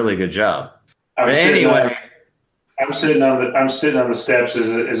did a really good job. I'm sitting on the steps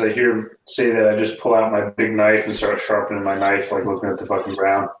as I hear him say that. I just pull out my big knife and start sharpening my knife, like looking at the fucking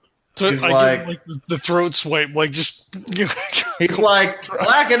ground. So he's give him, the throat swipe, like just. He's like,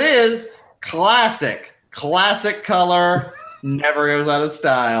 black it is, classic color, never goes out of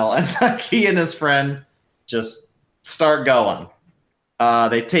style. And like, he and his friend just start going.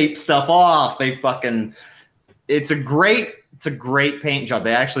 They tape stuff off. It's a great paint job.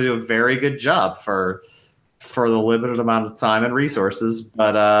 They actually do a very good job for the limited amount of time and resources.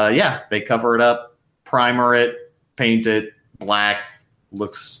 But yeah, they cover it up, primer it, paint it black.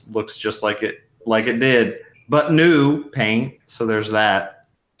 Looks just like it did, but new paint. So there's that.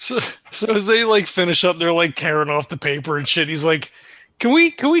 So as they like finish up, they're like tearing off the paper and shit. He's like, Can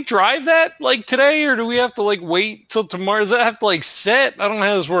we drive that like today, or do we have to like wait till tomorrow? Does that have to like set? I don't know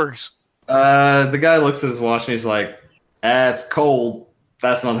how this works. The guy looks at his watch and he's like, it's cold.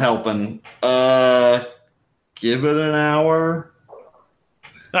 That's not helping. Give it an hour.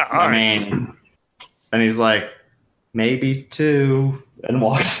 And he's like, maybe 2. and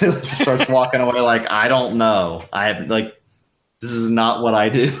just starts walking away like, I don't know. This is not what I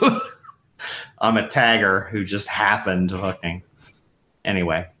do. I'm a tagger who just happened to fucking.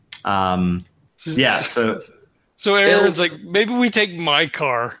 Anyway. Yeah, So Aaron's like, maybe we take my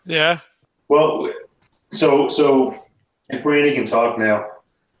car. Yeah. Well, so if Randy can talk now,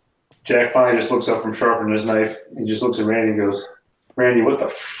 Jack finally just looks up from sharpening his knife. He just looks at Randy and goes, Randy, what the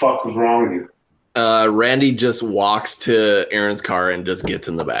fuck was wrong with you? Randy just walks to Aaron's car and just gets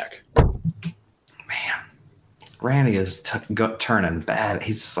in the back. Man, Randy is turning bad.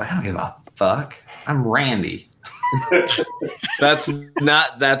 He's just like, I don't give a fuck. I'm Randy. That's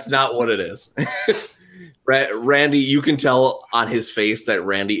not what it is. Randy, you can tell on his face that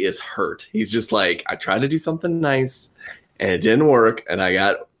Randy is hurt. He's just like, I tried to do something nice and it didn't work, and I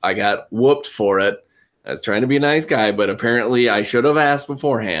got whooped for it. I was trying to be a nice guy, but apparently I should have asked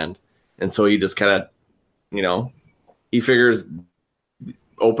beforehand. And so he just kind of, he figures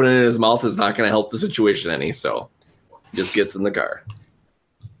opening his mouth is not going to help the situation any. So he just gets in the car.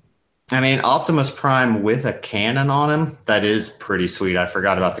 I mean, Optimus Prime with a cannon on him, that is pretty sweet. I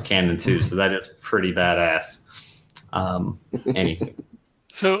forgot about the cannon too, so that is pretty badass. Anyway.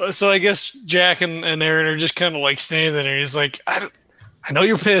 So I guess Jack and Aaron are just kind of like standing there. He's like, I know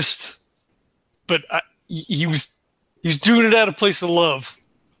you're pissed, but he was doing it out of place of love.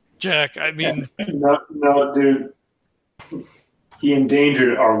 Jack, I mean, no, dude, he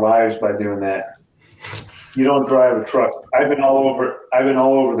endangered our lives by doing that. You don't drive a truck. I've been all over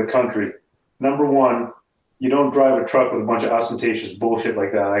the country. Number one, you don't drive a truck with a bunch of ostentatious bullshit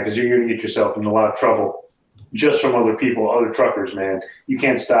like that, because you're going to get yourself in a lot of trouble just from other people, other truckers, man. You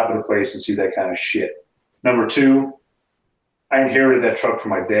can't stop at a place and see that kind of shit. Number two, I inherited that truck from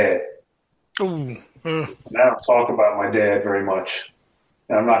my dad. Ooh. And I don't talk about my dad very much.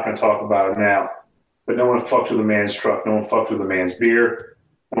 And I'm not going to talk about it now. But no one fucks with a man's truck. No one fucks with a man's beer.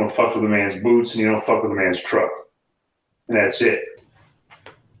 No one fucks with a man's boots. And you don't fuck with a man's truck. And that's it.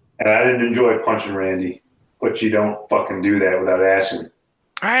 And I didn't enjoy punching Randy. But you don't fucking do that without asking.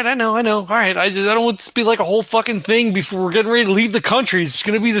 All right, I know. All right, I don't want this to be like a whole fucking thing before we're getting ready to leave the country. It's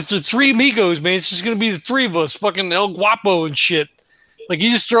going to be the three amigos, man. It's just going to be the three of us, fucking El Guapo and shit. Like,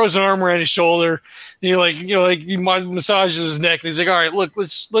 he just throws an arm around his shoulder. And he massages his neck. And he's like, all right, look,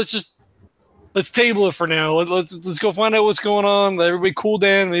 let's table it for now. Let's go find out what's going on. Let everybody cool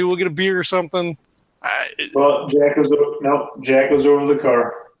down. Maybe we'll get a beer or something. Well, Jack goes over to the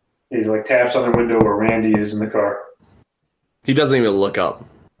car. He like taps on the window where Randy is in the car. He doesn't even look up.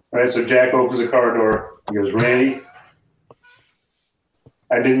 All right, so Jack opens the car door. He goes, Randy,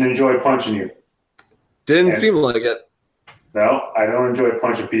 I didn't enjoy punching you. Didn't seem like it. No, I don't enjoy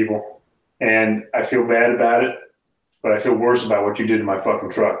punching people. And I feel bad about it, but I feel worse about what you did to my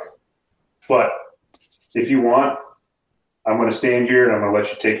fucking truck. But if you want, I'm going to stand here and I'm going to let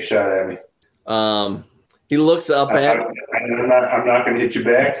you take a shot at me. He looks up at... I'm not going to hit you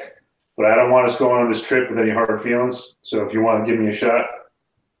back. But I don't want us going on this trip with any hard feelings. So if you want to give me a shot,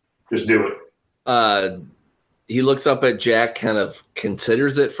 just do it. He looks up at Jack, kind of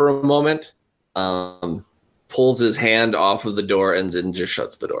considers it for a moment, pulls his hand off of the door, and then just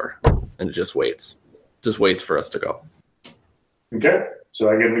shuts the door and just waits. Just waits for us to go. Okay. So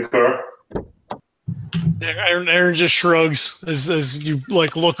I get in the car. Aaron just shrugs as you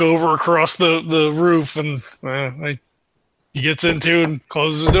like look over across the roof, and he gets into and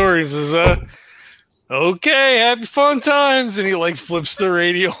closes the door. He says, okay, happy fun times. And he like flips the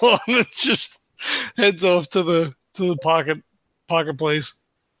radio on and just heads off to the pocket place.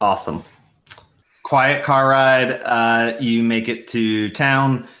 Awesome. Quiet car ride. You make it to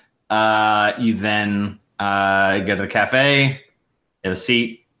town. You then go to the cafe, get a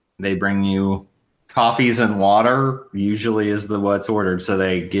seat. They bring you coffees and water, usually is what's ordered. So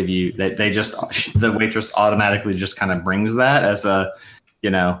they give you, the waitress automatically just kind of brings that as a,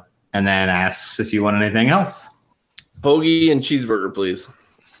 and then asks if you want anything else. Hoagie and cheeseburger, please.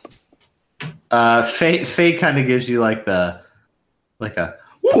 Faye kind of gives you like a, what?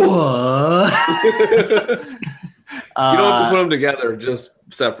 You don't have to put them together, just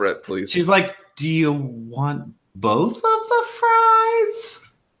separate, please. She's like, do you want both of the fries?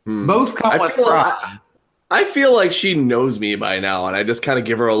 Both come with fries. I feel like she knows me by now, and I just kind of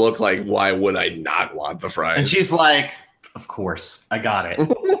give her a look like, why would I not want the fries? And she's like, of course, I got it.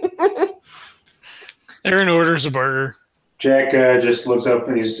 Aaron orders a burger. Jack just looks up,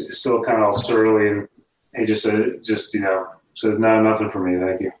 and he's still kind of all surly, and he just says, no, nothing for me,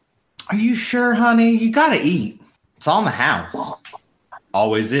 thank you. Are you sure, honey? You got to eat. It's on the house.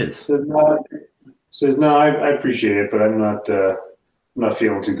 Always is. Says no, I appreciate it, but I'm not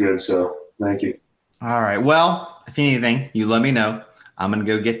feeling too good, so thank you. All right. Well, if anything, you let me know. I'm going to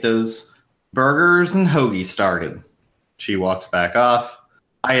go get those burgers and hoagies started. She walks back off.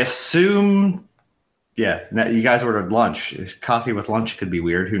 I assume, yeah, you guys ordered lunch. Coffee with lunch could be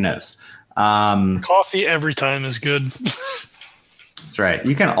weird. Who knows? Coffee every time is good. That's right.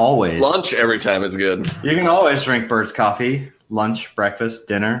 You can always Lunch every time is good. You can always drink Bird's coffee. Lunch, breakfast,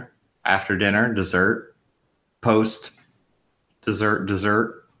 dinner, after dinner, dessert, post,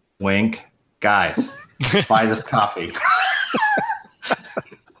 dessert, wink. Guys, buy this coffee.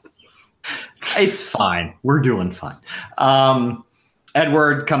 It's fine. We're doing fine.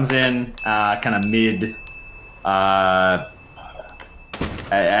 Edward comes in kind of mid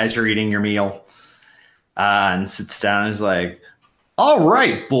as you're eating your meal and sits down and is like, all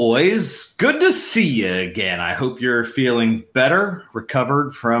right, boys. Good to see you again. I hope you're feeling better,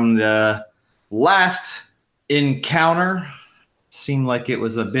 recovered from the last encounter. Seemed like it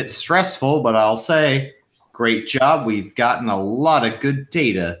was a bit stressful, but I'll say, great job. We've gotten a lot of good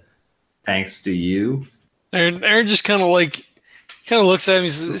data thanks to you. Aaron just kind of looks at him.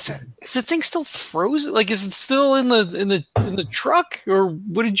 Is the thing still frozen? Like, is it still in the truck, or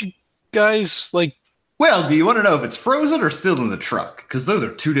what did you guys like? Well, do you want to know if it's frozen or still in the truck? Because those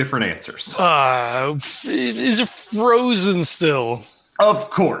are two different answers. Is it frozen still?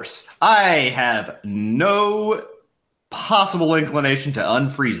 Of course. I have no possible inclination to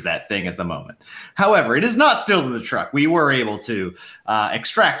unfreeze that thing at the moment. However, it is not still in the truck. We were able to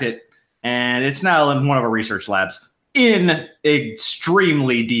extract it, and it's now in one of our research labs in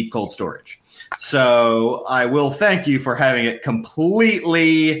extremely deep cold storage. So I will thank you for having it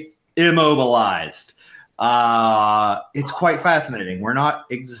completely immobilized. It's quite fascinating. We're not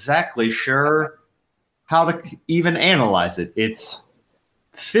exactly sure how to even analyze it. It's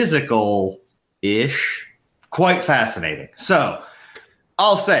physical-ish. Quite fascinating. So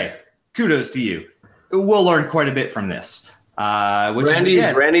I'll say kudos to you. We'll learn quite a bit from this.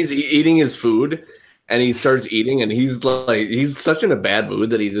 Randy's eating his food, and he starts eating, and he's such in a bad mood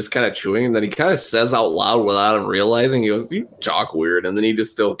that he's just kind of chewing, and then he kind of says out loud without him realizing, he goes, "You talk weird," and then he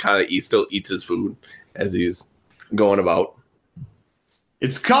just still eats his food as he's going about.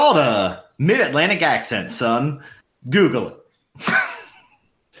 It's called a mid-Atlantic accent, son. Google it.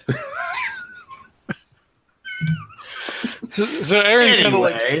 So Aaron anyway. kind of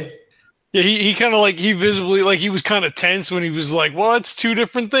like, yeah, he kind of like, he visibly, like, he was kind of tense when he was like, well, it's two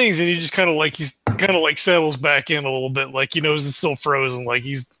different things, and he just kind of like, he's kind of like settles back in a little bit, like he knows it's still frozen, like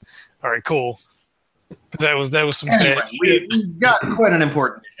he's all right, cool. That was some anyway, bad. We got quite an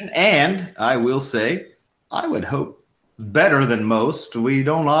important mission, and I will say, I would hope better than most. We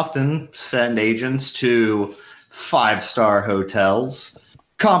don't often send agents to 5-star hotels.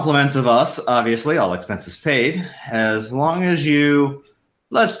 Compliments of us, obviously, all expenses paid. As long as can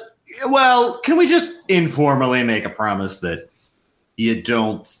we just informally make a promise that you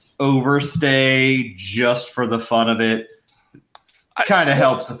don't overstay just for the fun of it? Kind of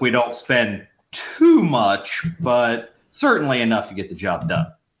helps if we don't spend too much, but certainly enough to get the job done.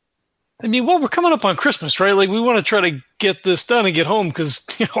 I mean, well, we're coming up on Christmas, right? Like, we want to try to get this done and get home because,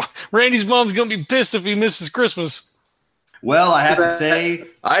 Randy's mom's going to be pissed if he misses Christmas. Well, I have to say,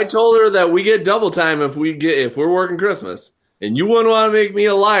 I told her that we get double time if we're working Christmas, and you wouldn't want to make me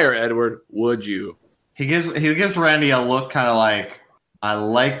a liar, Edward, would you? He gives Randy a look, kind of like, I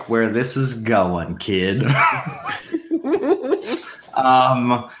like where this is going, kid.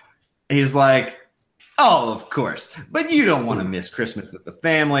 He's like, oh, of course, but you don't want to miss Christmas with the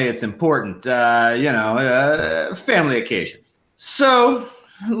family. It's important, family occasions. So,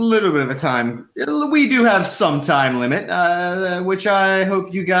 a little bit of a time. We do have some time limit, which I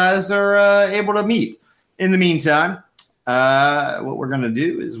hope you guys are able to meet. In the meantime, what we're going to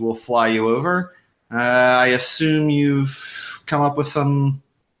do is we'll fly you over. I assume you've come up with some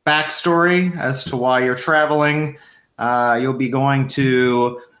backstory as to why you're traveling. You'll be going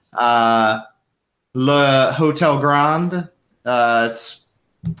to Le Hotel Grand. It's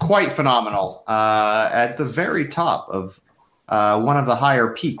quite phenomenal. At the very top of one of the higher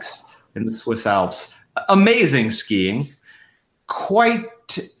peaks in the Swiss Alps. Amazing skiing. Quite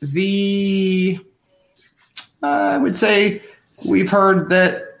I would say we've heard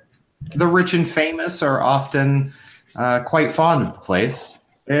that the rich and famous are often quite fond of the place.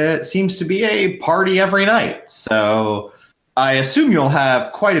 It seems to be a party every night. So I assume you'll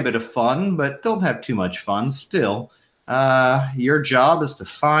have quite a bit of fun, but don't have too much fun still. Your job is to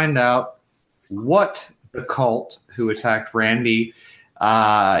find out what the cult who attacked Randy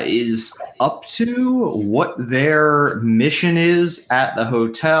is up to, what their mission is at the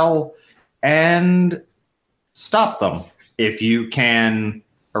hotel, and stop them if you can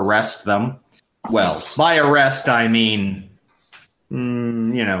arrest them. Well, by arrest, I mean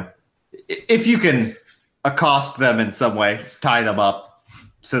if you can accost them in some way, tie them up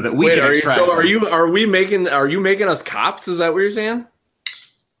so that we Wait, can extract them. are you making us cops? Is that what you're saying?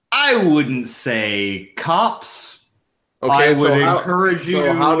 I wouldn't say cops. Okay, I so would encourage you.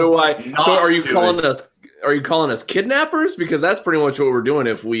 So how do I? not So are you to calling it. us? Are you calling us kidnappers? Because that's pretty much what we're doing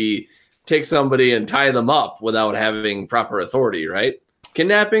if we take somebody and tie them up without having proper authority, right?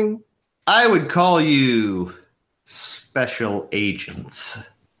 Kidnapping. I would call you special agents.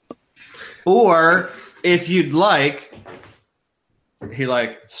 Or if you'd like, he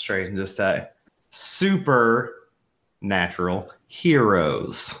straightens his tie. Supernatural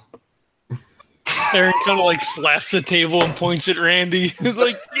heroes. Aaron kind of slaps the table and points at Randy.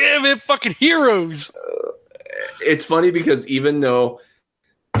 Like, yeah, man, fucking heroes. It's funny because even though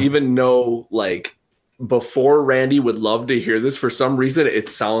before Randy would love to hear this, for some reason it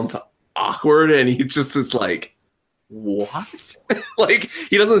sounds awkward and he just is like, what?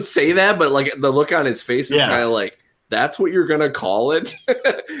 He doesn't say that, but the look on his face is kind of like, that's what you're gonna call it.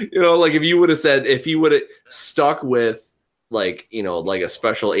 If you would have said, if he would have stuck with a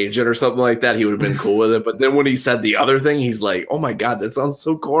special agent or something like that, he would have been cool with it. But then when he said the other thing, he's like, oh my God, that sounds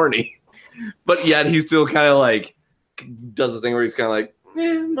so corny. But yet he still kind of does the thing where he's kind of like,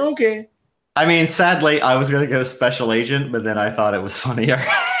 okay. I mean, sadly, I was going to go special agent, but then I thought it was funnier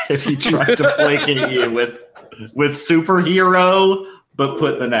if he tried to placate you with superhero, but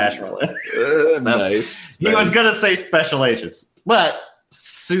put the natural in. Nice. He was going to say special agents, but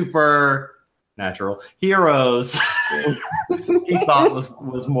supernatural heroes he thought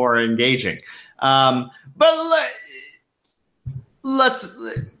was more engaging. But let's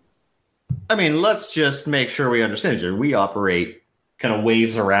just make sure we understand here. We operate kind of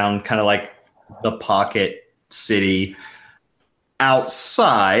waves around, kind of like the pocket city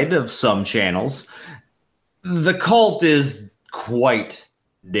outside of some channels. The cult is quite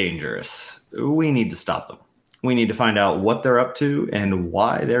dangerous. We need to stop them. We need to find out what they're up to and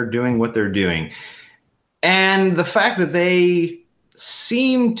why they're doing what they're doing. And the fact that they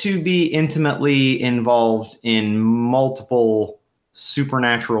seem to be intimately involved in multiple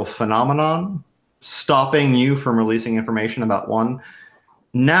supernatural phenomenon, stopping you from releasing information about one.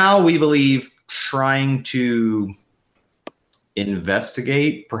 Now we believe trying to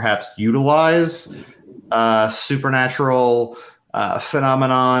investigate, perhaps utilize supernatural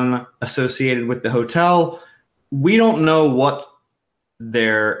phenomenon associated with the hotel. We don't know what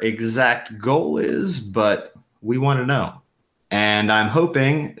their exact goal is, but we want to know. And I'm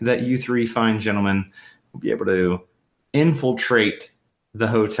hoping that you three fine gentlemen will be able to infiltrate the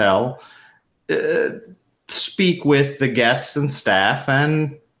hotel, speak with the guests and staff,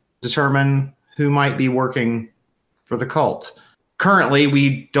 and determine who might be working for the cult. Currently,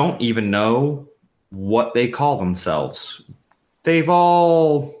 we don't even know what they call themselves. They've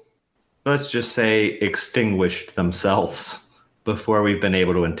all, let's just say, extinguished themselves before we've been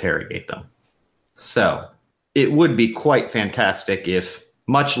able to interrogate them. So it would be quite fantastic if,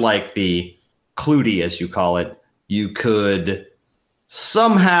 much like the Clutie, as you call it, you could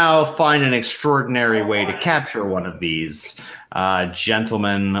somehow find an extraordinary way to capture one of these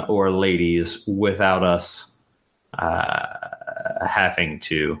gentlemen or ladies without us having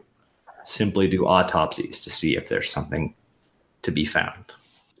to simply do autopsies to see if there's something to be found.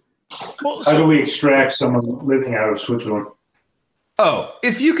 Well, How do we extract someone living out of Switzerland? Oh,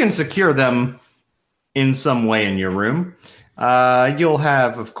 if you can secure them in some way in your room, you'll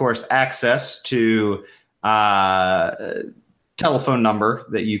have, of course, access to telephone number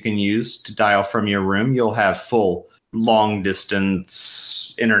that you can use to dial from your room. You'll have full long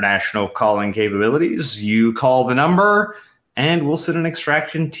distance international calling capabilities. You call the number and we'll send an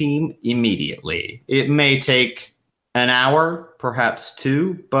extraction team immediately. It may take an hour, perhaps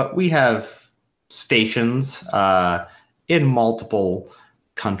two, but we have stations in multiple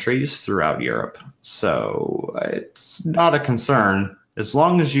countries throughout Europe. So it's not a concern as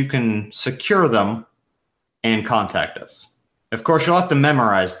long as you can secure them and contact us. Of course, you'll have to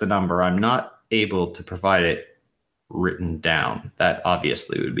memorize the number. I'm not able to provide it written down. That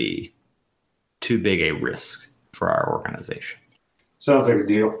obviously would be too big a risk for our organization. Sounds like a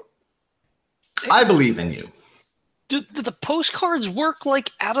deal. I believe in you. Do the postcards work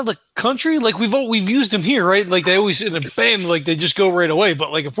out of the country? We've used them here, right? They always in a bam, they just go right away.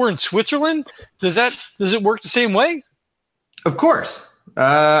 But if we're in Switzerland, does it work the same way? Of course.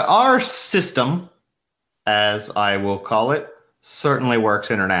 Our system, as I will call it, certainly works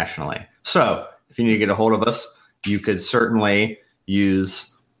internationally. So if you need to get a hold of us, you could certainly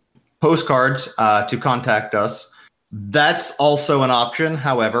use postcards to contact us. That's also an option.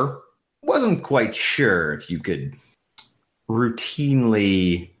 However, wasn't quite sure if you could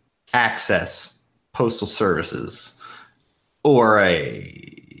routinely access postal services or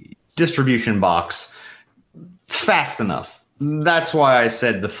a distribution box fast enough. That's why I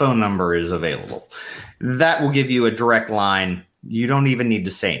said the phone number is available. That will give you a direct line. You don't even need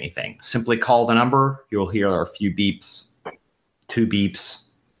to say anything. Simply call the number. You'll hear a few beeps, 2 beeps,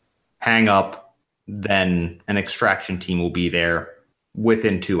 hang up. Then an extraction team will be there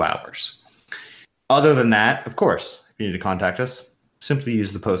within 2 hours. Other than that, of course, if you need to contact us, simply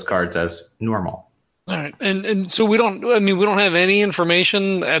use the postcards as normal. All right, and so we don't have any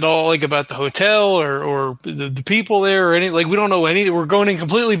information at all, like about the hotel or the people there or any, like we don't know any. We're going in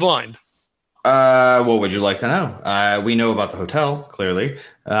completely blind. What would you like to know? We know about the hotel, clearly.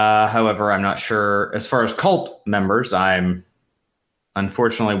 However, I'm not sure. As far as cult members,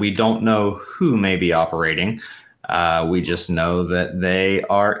 unfortunately, we don't know who may be operating. We just know that they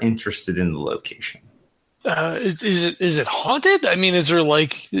are interested in the location. Is it haunted? I mean, is there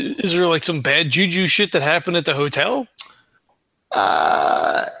like some bad juju shit that happened at the hotel?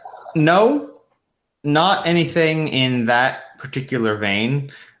 No, not anything in that particular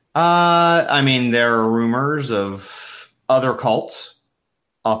vein. I mean, there are rumors of other cults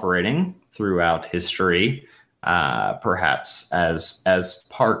operating throughout history, perhaps as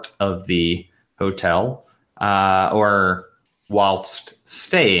part of the hotel, or whilst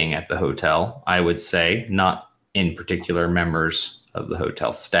staying at the hotel, I would say, not in particular members of the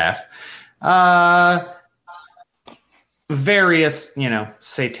hotel staff. Various,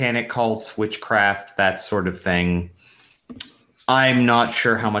 satanic cults, witchcraft, that sort of thing. I'm not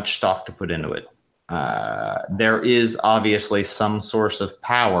sure how much stock to put into it. There is obviously some source of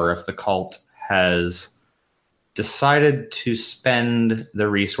power if the cult has decided to spend the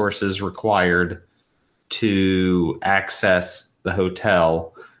resources required to access the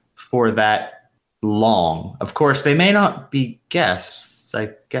hotel for that long. Of course, they may not be guests.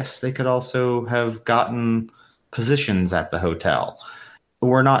 I guess they could also have gotten positions at the hotel.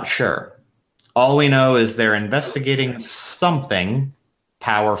 We're not sure. All we know is they're investigating something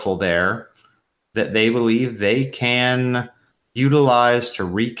powerful there that they believe they can utilize to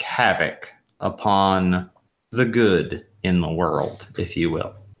wreak havoc upon the good in the world, if you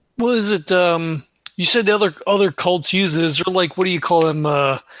will. Well, is it, you said the other cults use it. Is there like, what do you call them?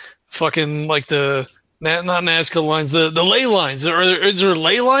 Fucking like not Nazca lines, the ley lines. Is there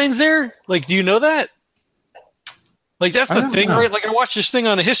ley lines there? Like, do you know that? Like, that's the thing, right? Like, I watched this thing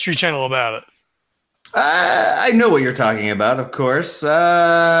on the History Channel about it. I know what you're talking about, of course.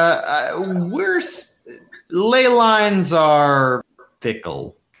 Ley lines are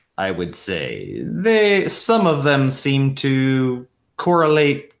fickle, I would say. Some of them seem to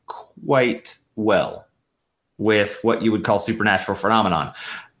correlate quite well with what you would call supernatural phenomenon.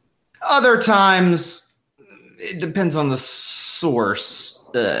 Other times, it depends on the source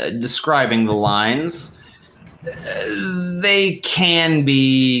describing the lines. They can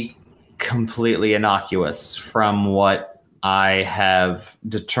be completely innocuous from what I have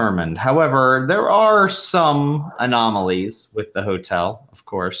determined. However, there are some anomalies with the hotel, of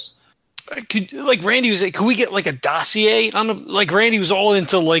course. Like Randy was saying, could we get like a dossier on the, like Randy was all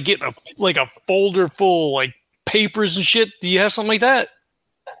into like getting a folder full like papers and shit. Do you have something like that?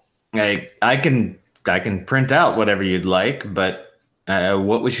 I can print out whatever you'd like, but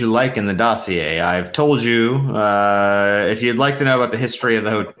what would you like in the dossier? I've told you, if you'd like to know about the history of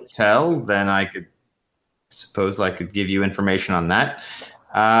the hotel, then I could give you information on that.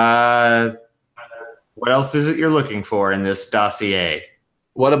 What else is it you're looking for in this dossier?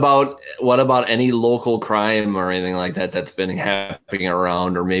 What about any local crime or anything like that that's been happening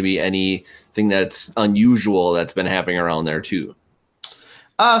around, or maybe anything that's unusual that's been happening around there too?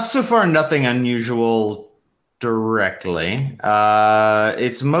 So far, nothing unusual directly.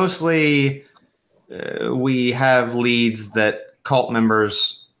 It's mostly we have leads that cult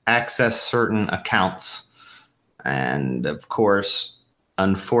members access certain accounts, and of course,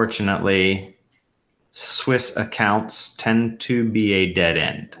 unfortunately, Swiss accounts tend to be a dead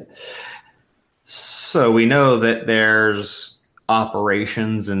end. So we know that there's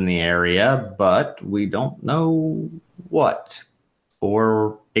operations in the area, but we don't know what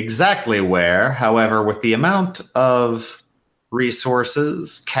or exactly where. However, with the amount of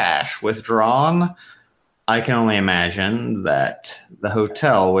resources, cash withdrawn, I can only imagine that the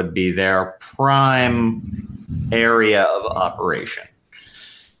hotel would be their prime area of operation.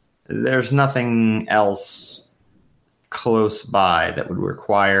 There's nothing else close by that would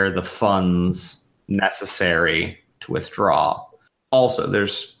require the funds necessary to withdraw. Also,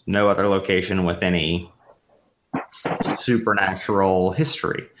 there's no other location with any supernatural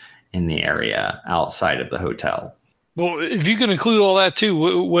history in the area outside of the hotel. Well, if you can include all that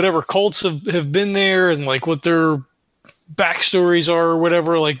too, whatever cults have been there and like what their backstories are or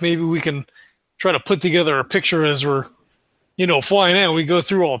whatever, like maybe we can try to put together a picture as we're, flying out. We go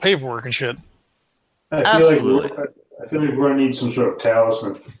through all the paperwork and shit. I feel like we're going to need some sort of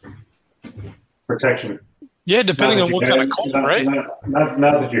talisman protection. Yeah, depending on what kind of cult, right? Not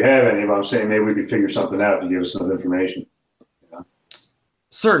that you have any, but I'm saying maybe we could figure something out to give us enough information.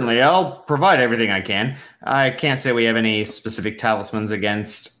 Certainly, I'll provide everything I can. I can't say we have any specific talismans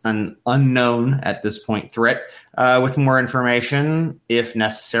against an unknown at this point threat. With more information, if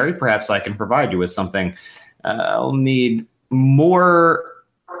necessary, perhaps I can provide you with something. I'll need more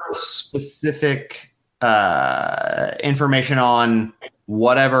specific information on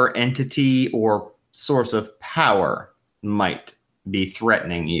whatever entity or source of power might be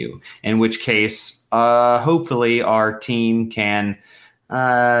threatening you, in which case, hopefully our team can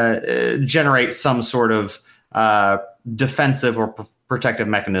generate some sort of defensive or protective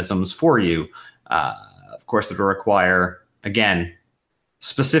mechanisms for you. Of course, it will require, again,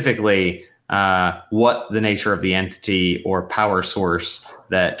 specifically what the nature of the entity or power source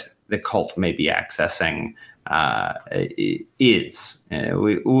that the cult may be accessing is.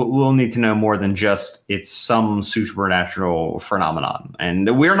 We'll need to know more than just it's some supernatural phenomenon.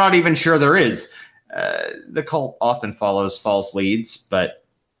 And we're not even sure there is. The cult often follows false leads, but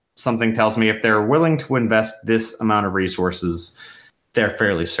something tells me if they're willing to invest this amount of resources, they're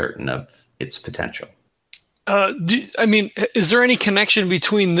fairly certain of its potential. Is there any connection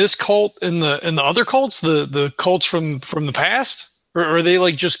between this cult and the other cults, the cults from the past, or are they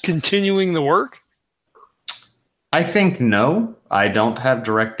like just continuing the work? I think no. I don't have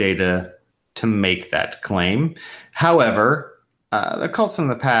direct data to make that claim. However, the cults in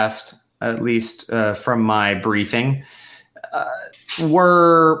the past, at least from my briefing,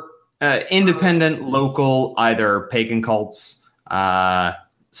 were independent, local, either pagan cults,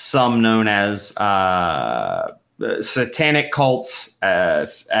 some known as satanic cults,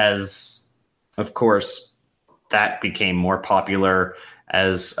 as of course, that became more popular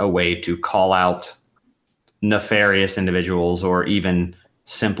as a way to call out nefarious individuals or even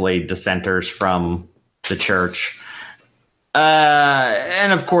simply dissenters from the church.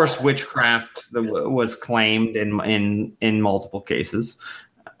 And of course, witchcraft was claimed in multiple cases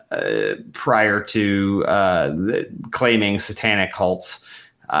prior to claiming satanic cults.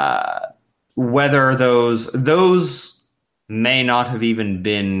 Whether those may not have even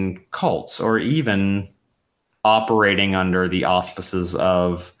been cults or even operating under the auspices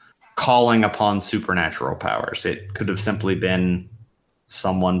of calling upon supernatural powers. It could have simply been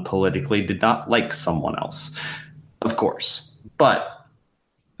someone politically did not like someone else, of course. But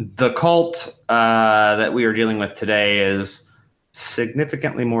the cult that we are dealing with today is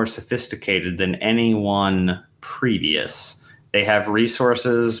significantly more sophisticated than any one previous. They have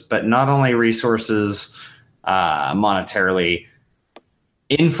resources, but not only resources monetarily,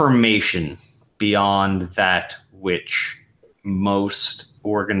 information beyond that which most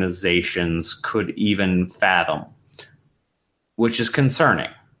organizations could even fathom, which is concerning.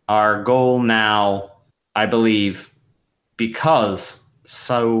 Our goal now, I believe, because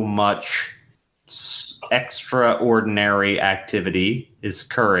so much extraordinary activity is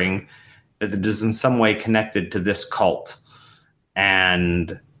occurring, that it is in some way connected to this cult.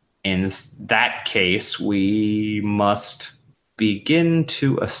 And in that case, we must begin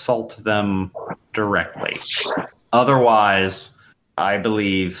to assault them directly. Otherwise, I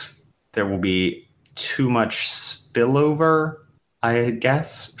believe there will be too much spillover, I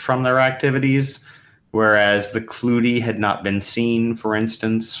guess, from their activities. Whereas the Clutie had not been seen, for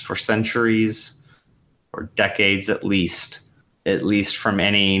instance, for centuries or decades at least from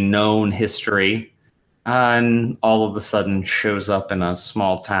any known history, and all of a sudden shows up in a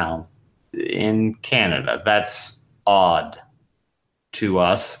small town in Canada. That's odd to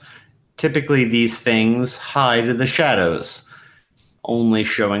us. Typically, these things hide in the shadows, only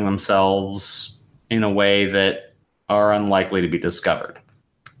showing themselves in a way that are unlikely to be discovered.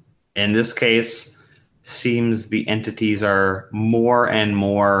 In this case, seems the entities are more and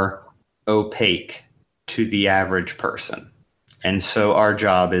more opaque to the average person. And so our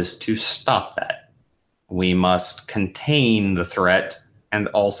job is to stop that. We must contain the threat and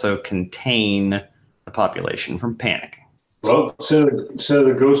also contain the population from panicking. Well, so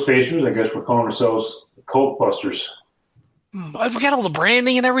the Ghost Facers, I guess we're calling ourselves Cult Busters. I've got all the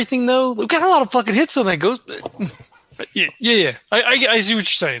branding and everything, though. We've got a lot of fucking hits on that Ghost. Yeah. I see what you're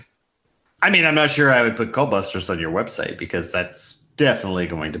saying. I mean, I'm not sure I would put Cult Busters on your website because that's definitely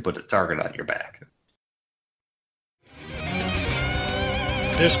going to put a target on your back.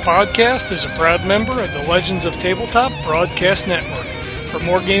 This podcast is a proud member of the Legends of Tabletop Broadcast Network. For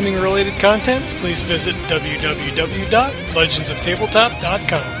more gaming-related content, please visit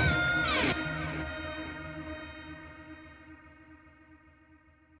www.legendsoftabletop.com.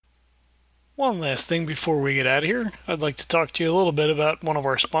 One last thing before we get out of here, I'd like to talk to you a little bit about one of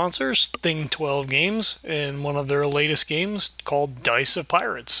our sponsors, Thing 12 Games, and one of their latest games called Dice of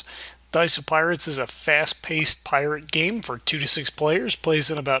Pirates. Dice of Pirates is a fast-paced pirate game for 2 to 6 players, plays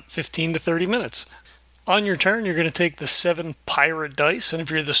in about 15 to 30 minutes. On your turn, you're going to take the 7 pirate dice, and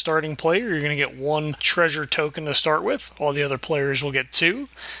if you're the starting player, you're going to get 1 treasure token to start with. All the other players will get 2.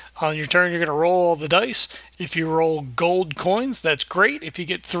 On your turn, you're going to roll all the dice. If you roll gold coins, that's great. If you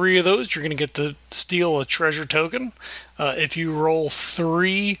get 3 of those, you're going to get to steal a treasure token. If you roll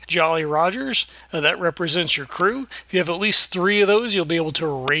 3 Jolly Rogers, that represents your crew. If you have at least 3 of those, you'll be able to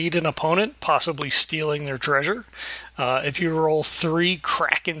raid an opponent, possibly stealing their treasure. If you roll 3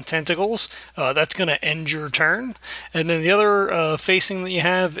 Kraken Tentacles, that's going to end your turn. And then the other facing that you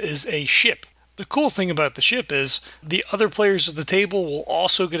have is a ship. The cool thing about the ship is the other players at the table will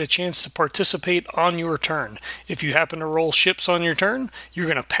also get a chance to participate on your turn. If you happen to roll ships on your turn, you're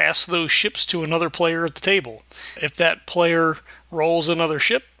going to pass those ships to another player at the table. If that player rolls another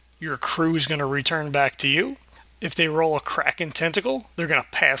ship, your crew is going to return back to you. If they roll a Kraken Tentacle, they're going to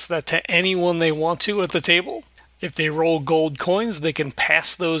pass that to anyone they want to at the table. If they roll gold coins, they can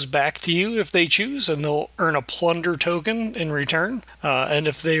pass those back to you if they choose, and they'll earn a plunder token in return. And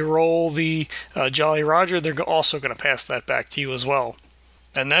if they roll the Jolly Roger, they're also going to pass that back to you as well.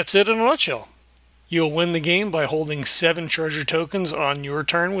 And that's it in a nutshell. You'll win the game by holding 7 treasure tokens on your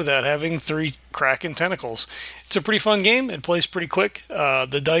turn without having 3 Kraken Tentacles. It's a pretty fun game. It plays pretty quick.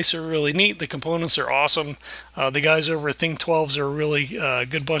 The dice are really neat. The components are awesome. The guys over at Think 12s are a really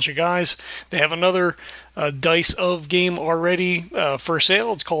good bunch of guys. They have another Dice of game already for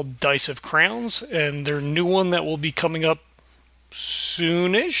sale. It's called Dice of Crowns, and their new one that will be coming up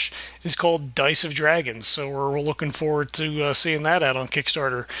soonish is called Dice of Dragons. So we're looking forward to seeing that out on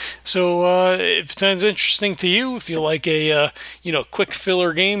Kickstarter. So if it sounds interesting to you, if you like a quick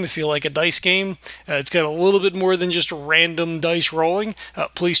filler game, if you like a dice game, it's got a little bit more than just random dice rolling.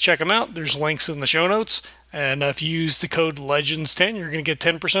 Please check them out. There's links in the show notes, and if you use the code LEGENDS10, you're going to get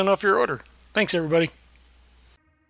 10% off your order. Thanks, everybody.